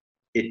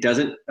 it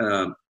doesn't.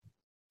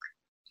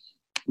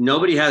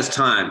 Nobody has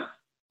time.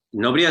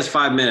 Nobody has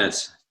 5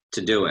 minutes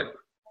to do it.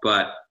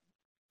 But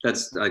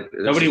that's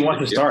nobody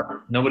wants to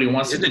start. Nobody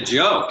wants. It's a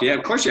joke. Yeah,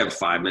 of course you have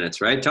 5 minutes,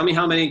 right? Tell me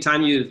how many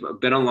times you've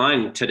been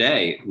online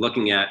today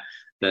looking at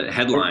the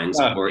headlines,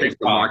 or if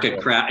the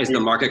market is the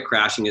market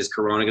crashing? Is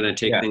Corona going to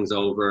take things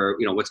over?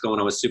 What's going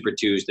on with Super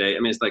Tuesday?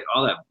 It's like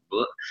all that.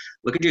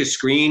 Look at your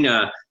screen,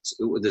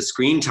 the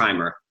screen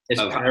timer.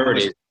 It's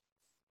priority.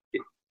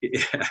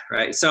 Yeah,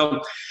 right.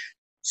 So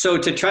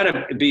to try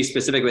to be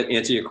specific with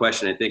answer your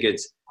question, I think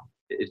it's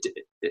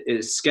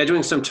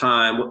scheduling some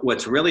time.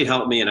 What's really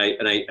helped me, and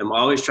I am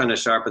always trying to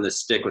sharpen the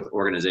stick with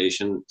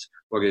organizational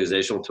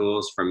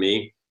tools for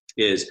me,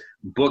 is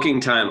booking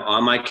time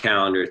on my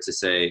calendar to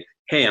say,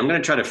 hey, I'm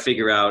going to try to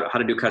figure out how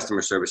to do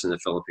customer service in the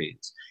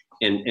Philippines,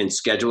 and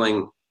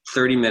scheduling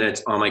 30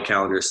 minutes on my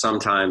calendar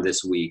sometime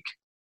this week.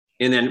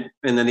 And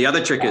then the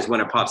other trick is when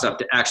it pops up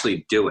to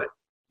actually do it.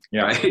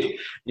 Yeah. Right.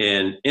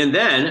 And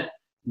then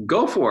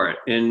go for it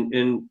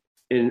and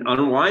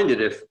unwind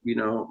it. If,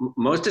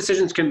 most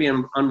decisions can be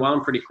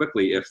unwound pretty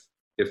quickly if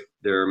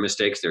there are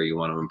mistakes there you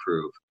want to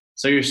improve.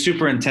 So you're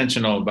super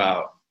intentional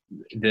about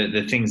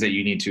the things that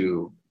you need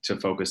to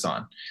focus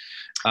on.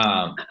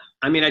 I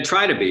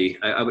try to be.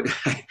 I would,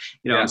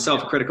 I'm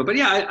self-critical, but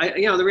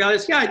the reality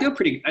is, I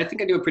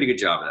think I do a pretty good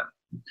job of that.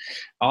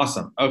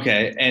 Awesome.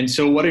 Okay. And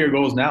so what are your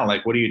goals now?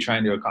 Like, what are you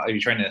trying to accomplish? Are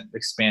you trying to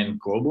expand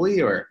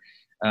globally, or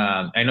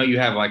I know you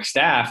have like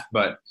staff,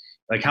 but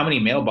like how many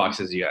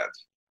mailboxes do you have?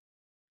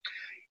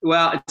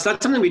 Well, it's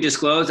not something we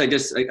disclose. I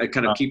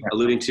kind of keep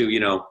alluding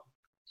to,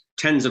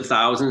 tens of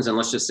thousands, and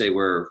let's just say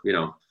we're,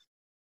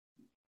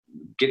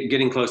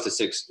 getting close to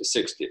six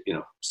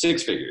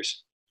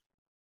figures.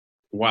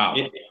 Wow.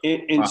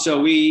 And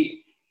so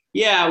the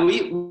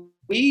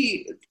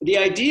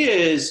idea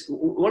is,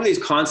 one of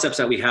these concepts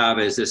that we have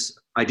is this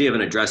idea of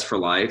an address for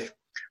life,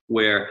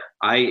 where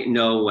I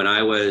know when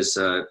I was,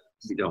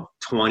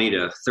 20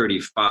 to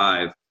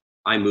 35,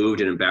 I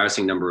moved an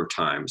embarrassing number of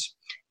times.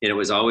 And it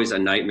was always a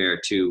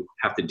nightmare to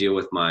have to deal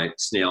with my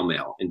snail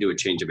mail and do a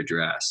change of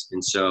address.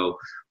 And so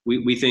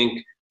we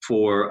think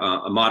for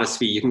a modest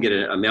fee. You can get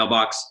a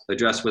mailbox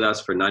address with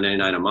us for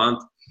 $9.99 a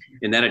month,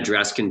 and that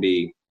address can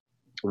be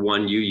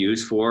one you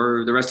use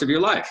for the rest of your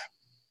life.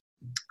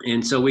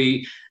 And so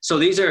this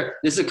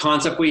is a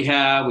concept we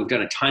have. We've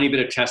done a tiny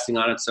bit of testing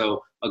on it.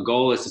 So a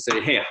goal is to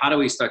say, hey, how do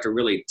we start to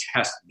really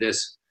test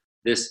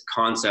this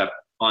concept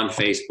on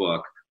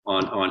Facebook,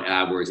 on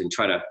AdWords, and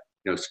try to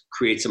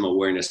create some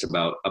awareness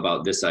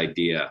about this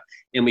idea.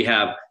 And we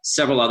have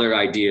several other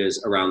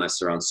ideas around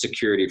this, around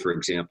security, for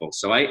example.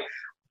 So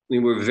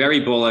we're very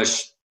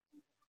bullish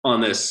on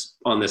this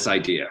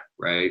idea,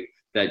 right?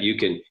 That you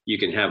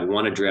can have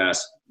one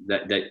address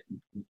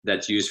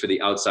that's used for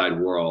the outside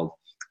world,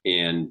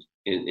 and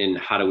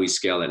how do we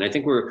scale that? And I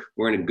think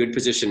we're in a good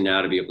position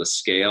now to be able to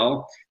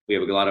scale. We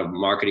have a lot of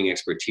marketing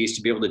expertise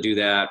to be able to do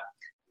that,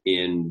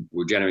 and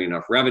we're generating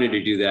enough revenue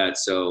to do that.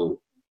 So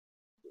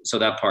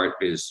that part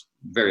is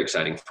very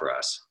exciting for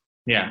us.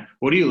 Yeah.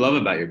 What do you love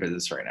about your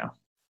business right now?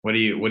 What do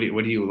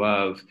you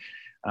love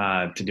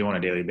to do on a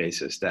daily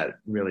basis that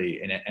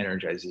really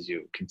energizes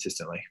you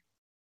consistently?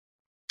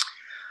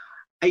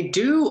 I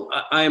do.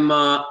 I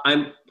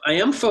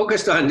am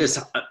focused on just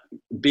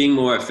being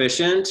more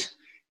efficient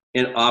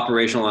and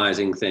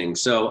operationalizing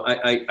things. So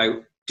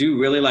I do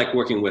really like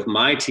working with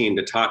my team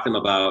to talk to them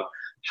about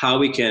how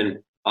we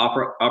can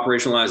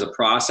operationalize a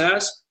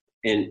process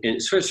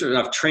and sort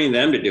of train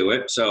them to do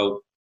it.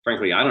 So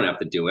frankly, I don't have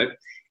to do it.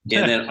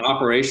 And then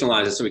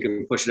operationalize it so we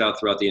can push it out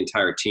throughout the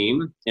entire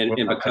team. And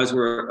because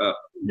we're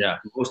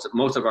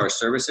most of our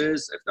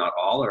services, if not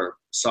all, are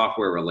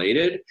software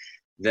related,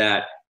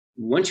 that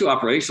once you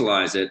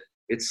operationalize it,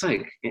 it's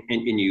like,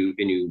 and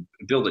you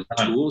build the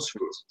tools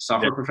from a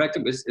software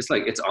perspective, it's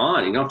like it's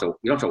on. You don't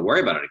have to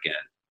worry about it again.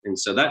 And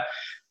so that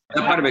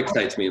part of it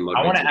excites me and motivates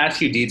me. I want to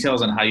ask you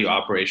details on how you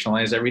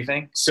operationalize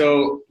everything.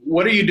 So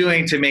what are you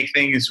doing to make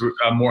things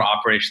more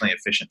operationally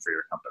efficient for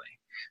your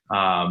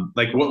company?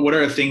 Like what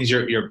are the things,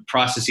 your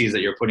processes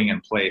that you're putting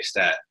in place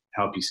that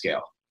help you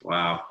scale?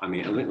 Wow. I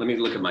mean, let me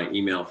look at my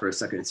email for a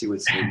second and see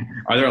what's in.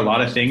 Are there a lot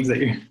of things that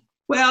you?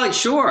 Well,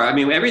 sure. I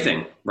mean,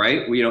 everything,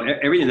 right?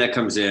 Everything that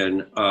comes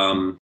in.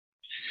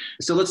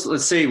 So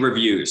let's say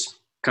reviews,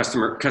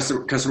 customer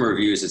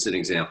reviews is an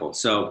example.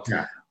 So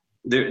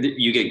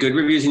you get good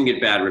reviews and you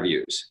get bad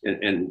reviews,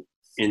 and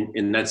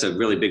that's a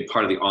really big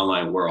part of the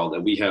online world.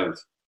 And we have,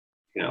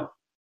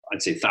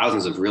 I'd say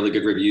thousands of really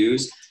good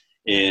reviews,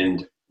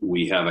 and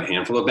we have a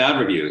handful of bad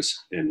reviews,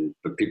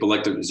 but people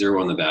like to zero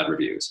on the bad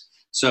reviews.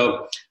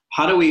 So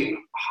how do we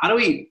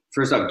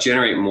first off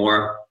generate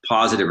more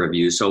positive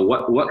reviews? So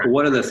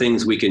what are the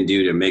things we can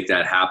do to make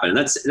that happen? And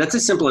that's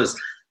as simple as,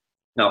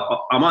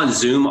 now I'm on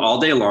Zoom all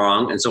day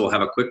long, and so we'll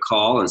have a quick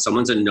call, and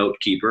someone's a note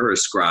keeper or a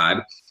scribe,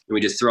 and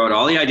we just throw out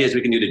all the ideas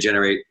we can do to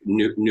generate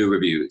new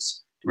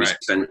reviews. Right.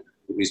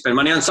 We spend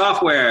money on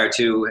software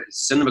to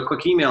send them a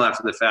quick email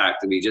after the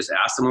fact, and we just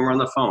ask them when we're on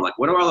the phone, like,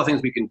 what are all the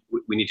things we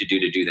need to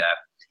do that?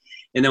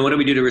 And then what do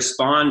we do to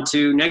respond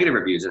to negative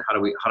reviews, and how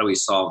do we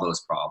solve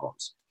those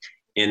problems?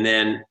 And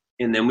then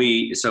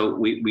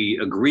we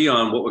agree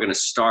on what we're going to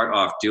start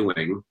off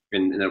doing,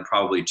 and it'll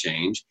probably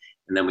change.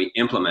 And then we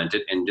implement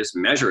it and just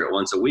measure it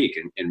once a week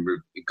and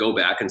go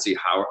back and see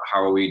how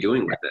are we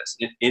doing with this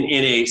in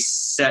a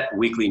set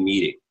weekly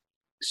meeting.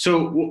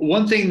 So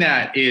one thing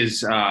that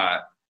is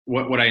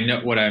what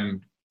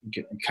I'm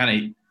kind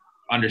of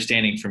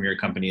understanding from your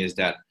company is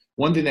that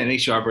one thing that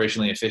makes you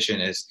operationally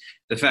efficient is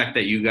the fact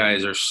that you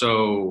guys are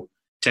so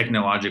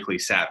technologically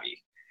savvy.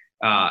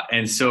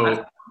 And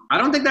so I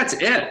don't think that's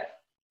it.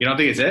 You don't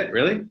think it's it,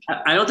 really?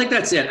 I don't think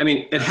that's it. I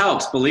mean, it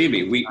helps, believe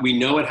me. We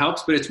know it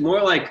helps, but it's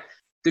more like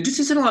there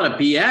just isn't a lot of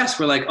BS.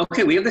 We're like,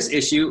 okay, we have this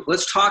issue.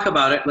 Let's talk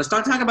about it. Let's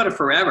not talk about it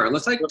forever.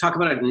 Let's talk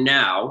about it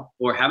now,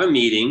 or have a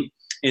meeting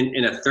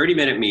in a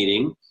 30-minute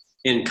meeting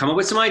and come up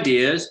with some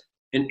ideas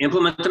and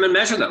implement them and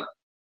measure them.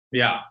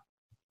 Yeah.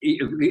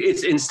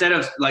 It's instead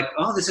of like,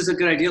 oh, this is a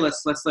good idea.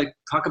 Let's like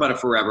talk about it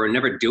forever and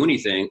never do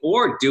anything,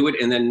 or do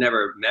it and then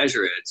never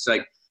measure it. It's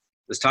like,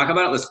 let's talk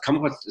about it. Let's come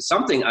up with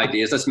something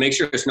ideas. Let's make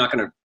sure it's not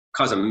going to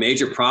cause a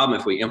major problem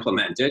if we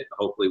implement it.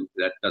 Hopefully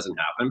that doesn't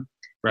happen.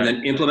 Right. And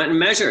then implement and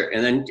measure,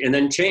 and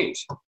then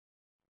change.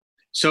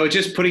 So it's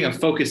just putting a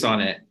focus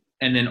on it,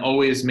 and then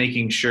always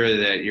making sure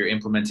that you're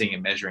implementing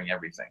and measuring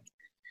everything.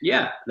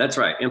 Yeah, that's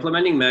right.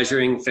 Implementing,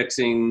 measuring,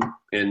 fixing,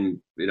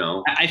 and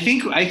I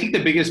think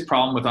the biggest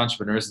problem with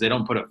entrepreneurs is they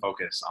don't put a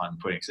focus on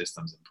putting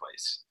systems in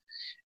place,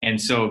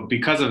 and so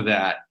because of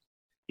that,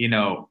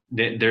 they're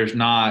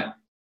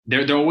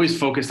always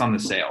focused on the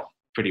sale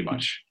pretty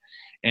much,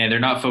 and they're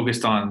not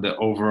focused on the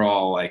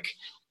overall, like,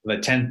 the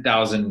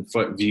 10,000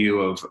 foot view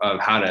of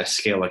how to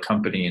scale a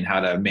company and how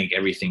to make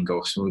everything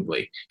go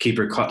smoothly, keep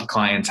your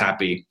clients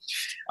happy.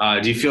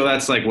 Do you feel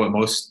that's like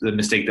the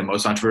mistake that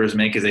most entrepreneurs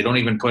make, is they don't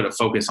even put a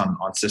focus on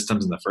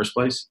systems in the first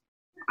place?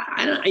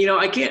 I don't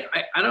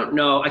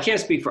know. I can't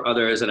speak for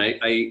others. And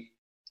I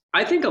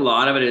think a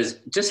lot of it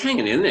is just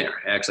hanging in there.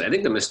 Actually, I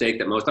think the mistake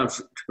that most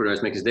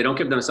entrepreneurs make is they don't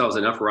give themselves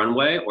enough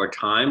runway or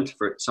time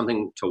for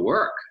something to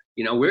work.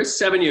 We're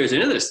 7 years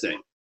into this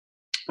thing.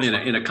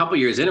 in a couple of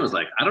years in, it was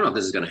like, I don't know if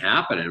this is going to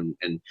happen.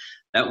 And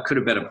that could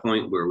have been a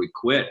point where we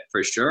quit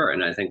for sure.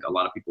 And I think a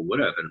lot of people would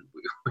have,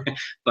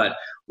 but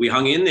we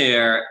hung in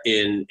there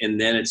and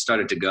then it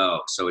started to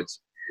go. So it's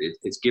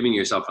giving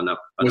yourself enough.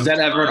 Was that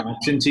ever an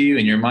option to you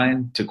in your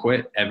mind to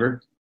quit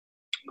ever?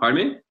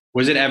 Pardon me?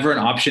 Was it ever an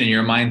option in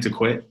your mind to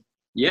quit?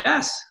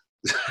 Yes.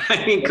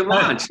 I mean, come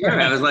on. Sure.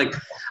 I was like,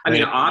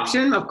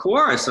 option, of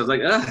course. I was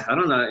like, I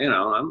don't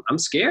know. I'm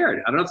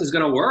scared. I don't know if this is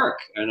going to work.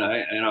 And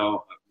I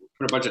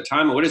put a bunch of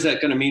time. What is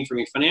that going to mean for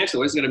me financially?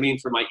 What is it going to mean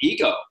for my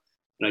ego?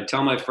 And I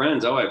tell my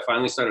friends, I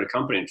finally started a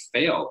company and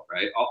failed,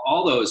 right?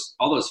 All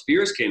those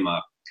fears came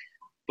up.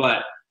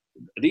 But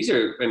these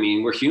are,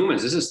 we're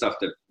humans. This is stuff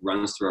that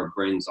runs through our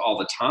brains all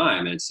the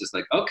time. And it's just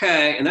like,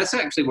 okay. And that's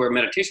actually where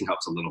meditation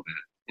helps a little bit.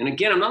 And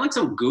again, I'm not like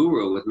some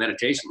guru with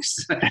meditation.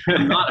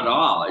 I'm not at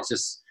all. It's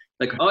just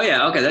like, oh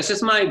yeah, okay, that's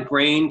just my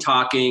brain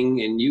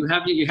talking, and you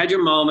had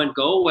your moment,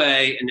 go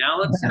away, and now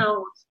let's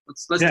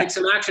take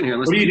some action here.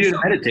 What do you do to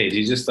meditate?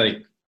 You just like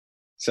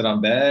sit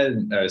on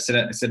bed, or sit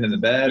in the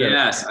bed?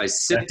 Yes, I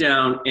sit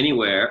down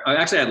anywhere.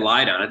 Actually, I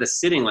lie down. The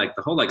sitting, like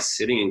the whole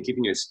sitting and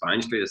keeping your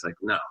spine straight is like,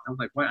 no. I'm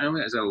like, what? I'm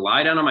gonna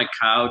lie down on my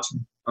couch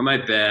or my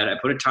bed. I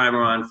put a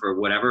timer on for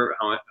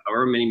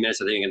however many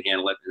minutes I think I can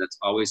handle it, and that's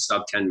always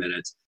sub 10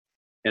 minutes.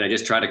 And I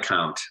just try to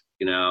count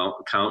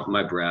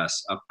my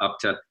breaths up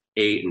to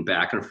 8 and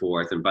back and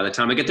forth. And by the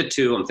time I get to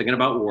 2, I'm thinking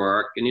about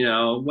work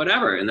and,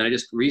 whatever. And then I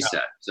just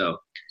reset. So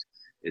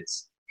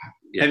it's,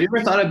 yeah. Have you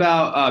ever thought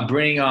about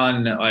bringing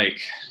on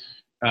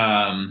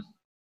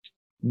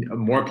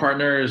more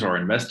partners or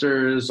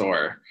investors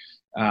or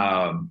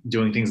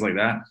doing things like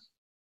that?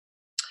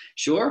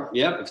 Sure.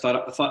 Yeah. I've thought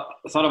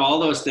of all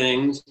those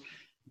things.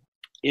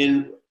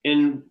 In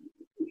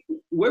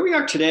where we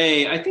are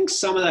today, I think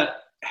some of that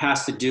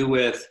has to do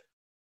with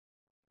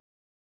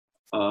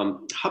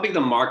how big the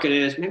market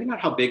is. Maybe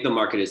not how big the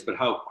market is, but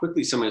how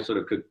quickly someone sort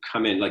of could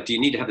come in. Like, do you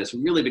need to have this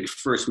really big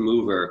first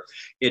mover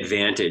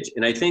advantage?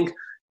 And I think,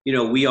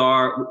 we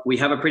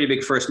have a pretty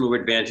big first mover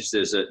advantage.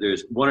 There's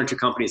 1 or 2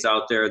 companies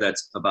out there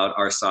that's about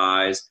our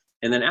size.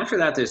 And then after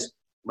that,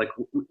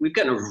 we've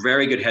gotten a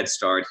very good head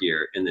start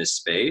here in this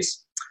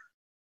space.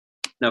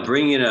 Now,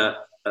 bringing in a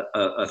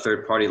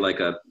third party, like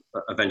a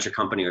venture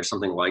company or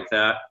something like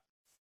that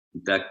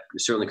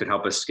certainly could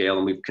help us scale,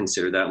 and we've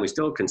considered that, and we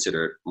still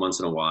consider it once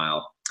in a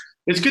while.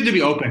 It's good to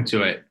be open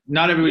to it.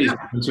 Not everybody's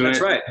open to it.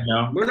 That's right.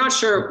 We're not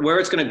sure where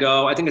it's going to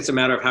go. I think it's a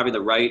matter of having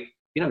the right,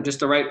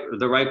 just the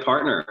right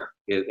partner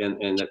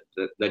and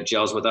that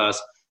gels with us,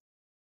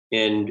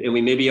 and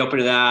we may be open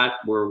to that.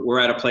 We're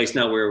at a place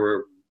now where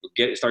we're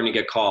starting to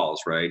get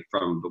calls, right,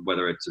 from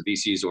whether it's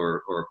VCs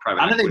or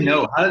private. How do they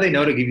know? How do they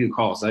know to give you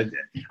calls?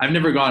 I've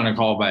never gotten a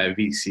call by a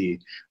VC,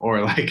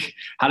 or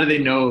how do they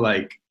know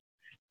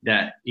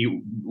that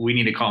we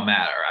need to call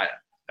Matt?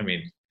 Or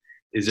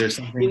is there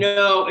something?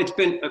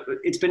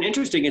 It's been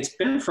interesting. It's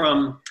been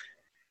from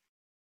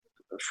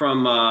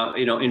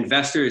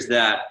investors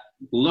that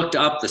looked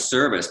up the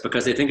service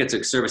because they think it's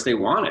a service they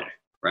wanted,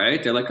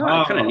 right? They're like,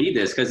 I kind of need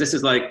this because this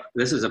is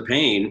a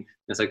pain. And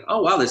it's like,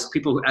 oh wow, there's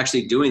people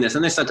actually doing this,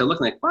 and they start to look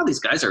like, wow, these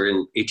guys are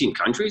in 18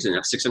 countries and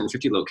have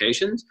 650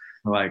 locations.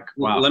 Like,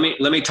 wow. Let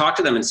me talk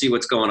to them and see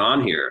what's going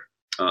on here.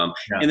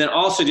 And then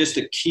also just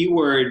a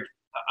keyword.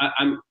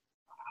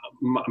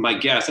 My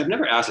guess, I've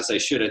never asked this, I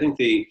should. I think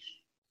you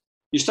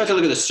start to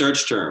look at the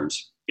search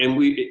terms, and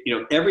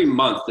every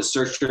month the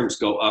search terms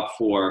go up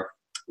for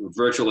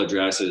virtual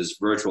addresses,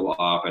 virtual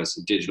office,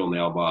 digital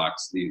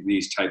mailbox,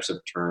 these types of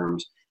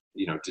terms,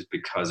 just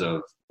because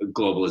of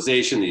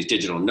globalization, these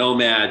digital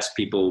nomads,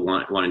 people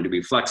wanting to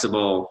be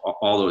flexible,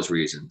 all those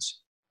reasons.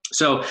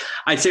 So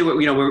I'd say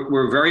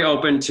we're very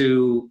open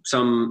to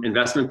some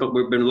investment, but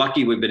we've been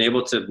lucky. We've been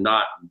able to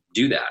not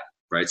do that,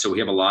 right? So we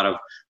have a lot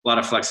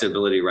of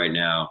flexibility right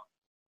now.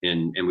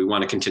 And we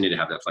want to continue to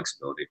have that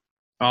flexibility.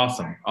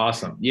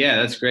 Awesome. Yeah,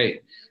 that's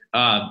great.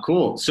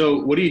 Cool. So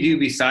what do you do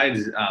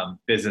besides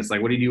business?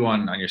 What do you do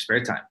on your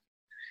spare time?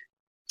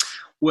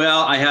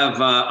 Well, I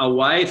have a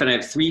wife and I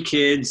have 3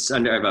 kids. I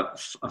have a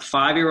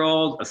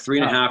 5-year-old, a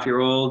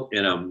 3.5-year-old,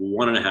 and a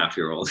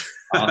 1.5-year-old.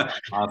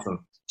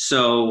 Awesome.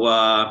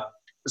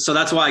 So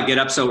that's why I get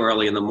up so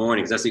early in the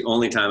morning, because that's the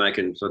only time I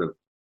can sort of,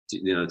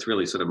 it's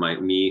really sort of my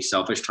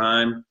selfish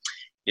time.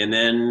 And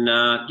then,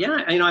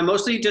 I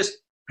mostly just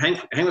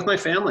hang with my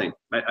family.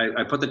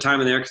 I put the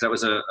time in there because that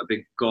was a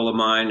big goal of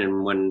mine.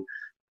 And when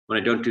I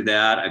don't do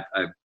that,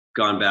 I've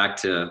gone back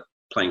to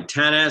playing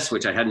tennis,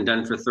 which I hadn't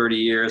done for 30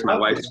 years. My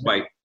wife is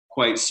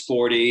quite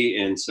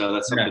sporty, and so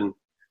that's something.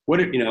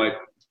 I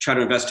try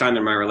to invest time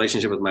in my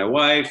relationship with my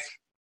wife,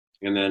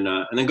 and then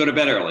go to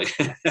bed early.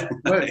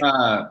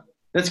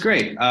 That's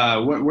great.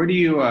 Where do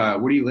you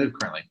live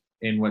currently?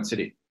 In what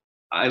city?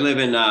 I live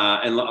in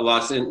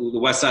the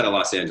west side of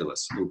Los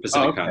Angeles, in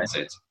Pacific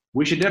Palisades.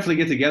 We should definitely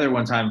get together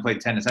one time and play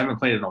tennis. I haven't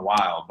played it in a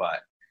while,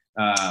 but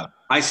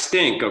I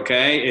stink.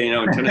 Okay,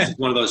 tennis is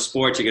one of those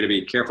sports you got to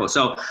be careful.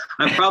 So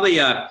I'm probably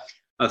a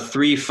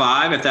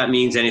 3.5, if that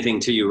means anything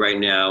to you right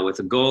now, with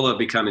the goal of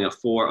becoming a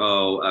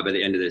 4.0 by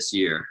the end of this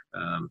year.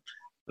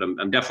 But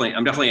I'm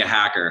definitely a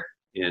hacker.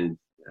 and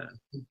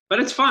but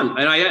it's fun.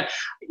 And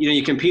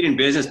you compete in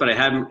business, but I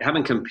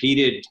haven't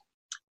competed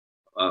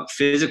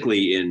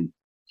physically in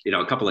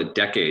a couple of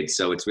decades.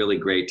 So it's really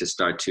great to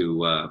start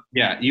to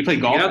you play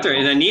golf get out there,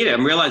 and I need it.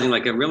 I'm realizing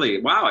like I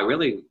really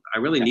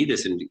need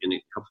this in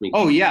a couple of.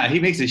 Oh yeah, he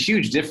makes a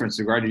huge difference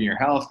regarding your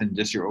health and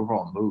just your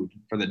overall mood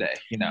for the day.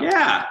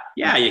 Yeah,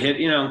 you hit.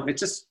 It's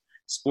just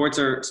sports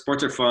are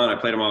fun. I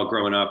played them all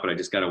growing up, but I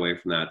just got away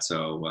from that.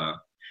 So.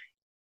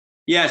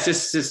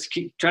 It's just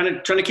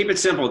trying to keep it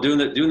simple, doing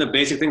the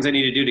basic things I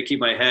need to do to keep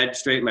my head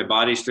straight, my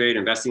body straight,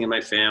 investing in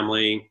my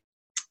family,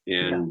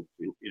 and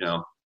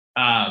do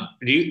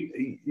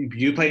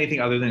you play anything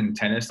other than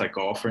tennis, like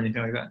golf or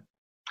anything like that?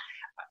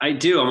 I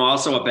do. I'm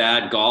also a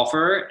bad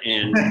golfer,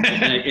 and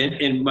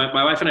and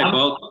my wife and I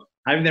both.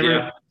 I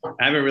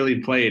haven't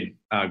really played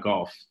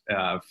golf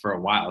for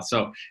a while,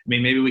 so I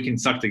mean maybe we can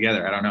suck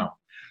together. I don't know.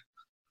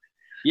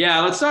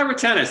 Yeah, let's start with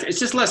tennis. It's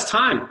just less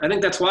time. I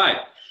think that's why.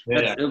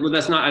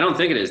 That's not. I don't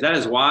think it is. That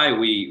is why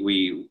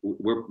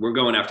we're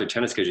going after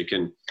tennis, because you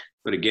can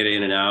sort of get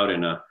in and out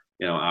in a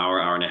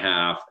hour and a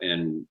half,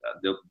 and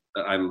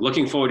I'm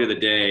looking forward to the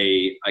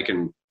day I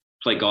can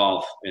play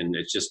golf, and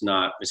it's just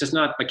not.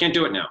 I can't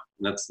do it now,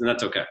 and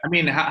that's okay. I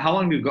mean, how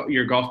long do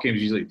your golf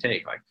games usually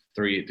take? Like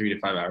 3 to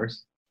 5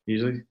 hours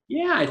usually?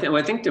 Yeah,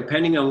 I think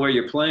depending on where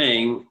you're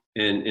playing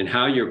and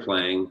how you're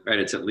playing, right?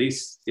 It's at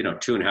least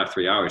 2.5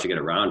 3 hours to get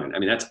around it. I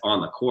mean, that's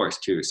on the course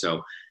too,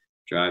 so.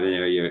 Driving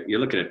there, you're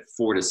looking at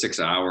 4 to 6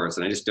 hours,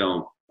 and I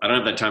don't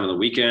have that time on the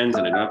weekends,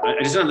 and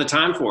I just don't have the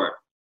time for it.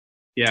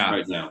 Yeah.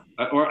 Right now,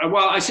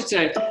 I should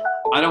say,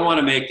 I don't want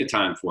to make the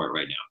time for it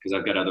right now because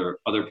I've got other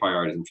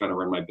priorities. I'm trying to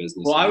run my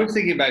business. Well, I was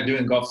thinking about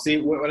doing golf.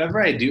 See,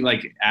 whenever I do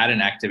like add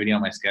an activity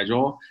on my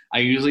schedule, I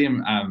usually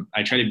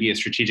I try to be as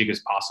strategic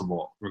as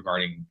possible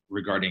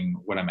regarding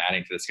what I'm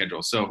adding to the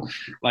schedule. So,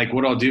 like,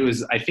 what I'll do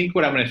is, I think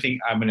what I'm going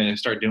to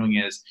start doing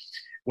is.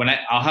 When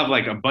I'll have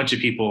like a bunch of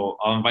people,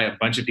 I'll invite a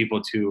bunch of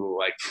people to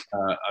like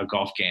a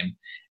golf game,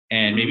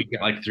 and maybe get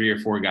like 3 or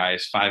 4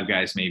 guys, 5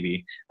 guys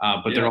maybe,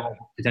 but they're all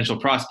potential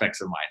prospects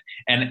of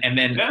mine. And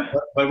then,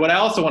 but what I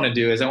also want to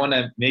do is I want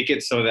to make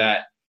it so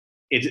that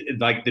it's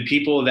like the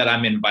people that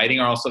I'm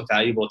inviting are also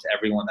valuable to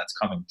everyone that's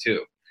coming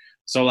too.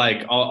 So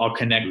like I'll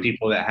connect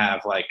people that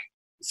have like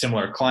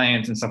similar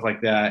clients and stuff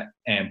like that,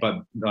 but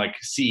like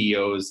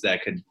CEOs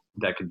that could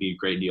be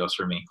great deals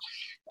for me.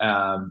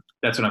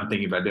 That's what I'm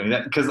thinking about doing,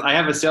 that because I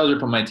have a sales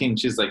rep on my team.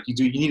 She's like,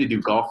 you need to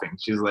do golfing.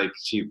 She's like,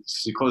 she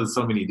closes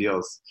so many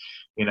deals,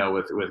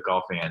 with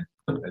golfing, and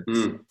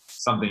it's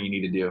something you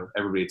need to do.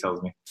 Everybody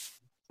tells me.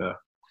 So.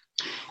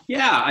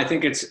 Yeah, I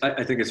think it's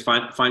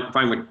fine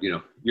what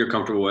you're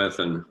comfortable with,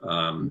 and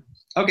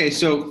okay.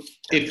 So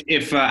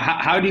if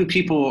how do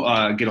people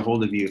get a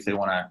hold of you if they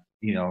want to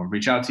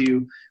reach out to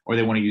you or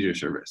they want to use your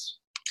service?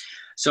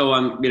 So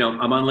I'm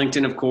on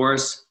LinkedIn, of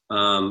course.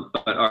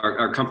 But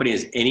our company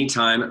is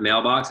Anytime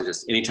MailBox. It's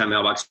just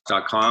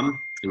anytimemailbox.com.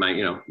 And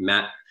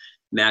my,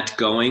 Matt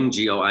Going,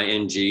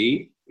 Going,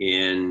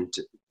 and,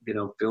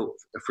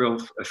 feel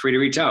free to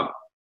reach out.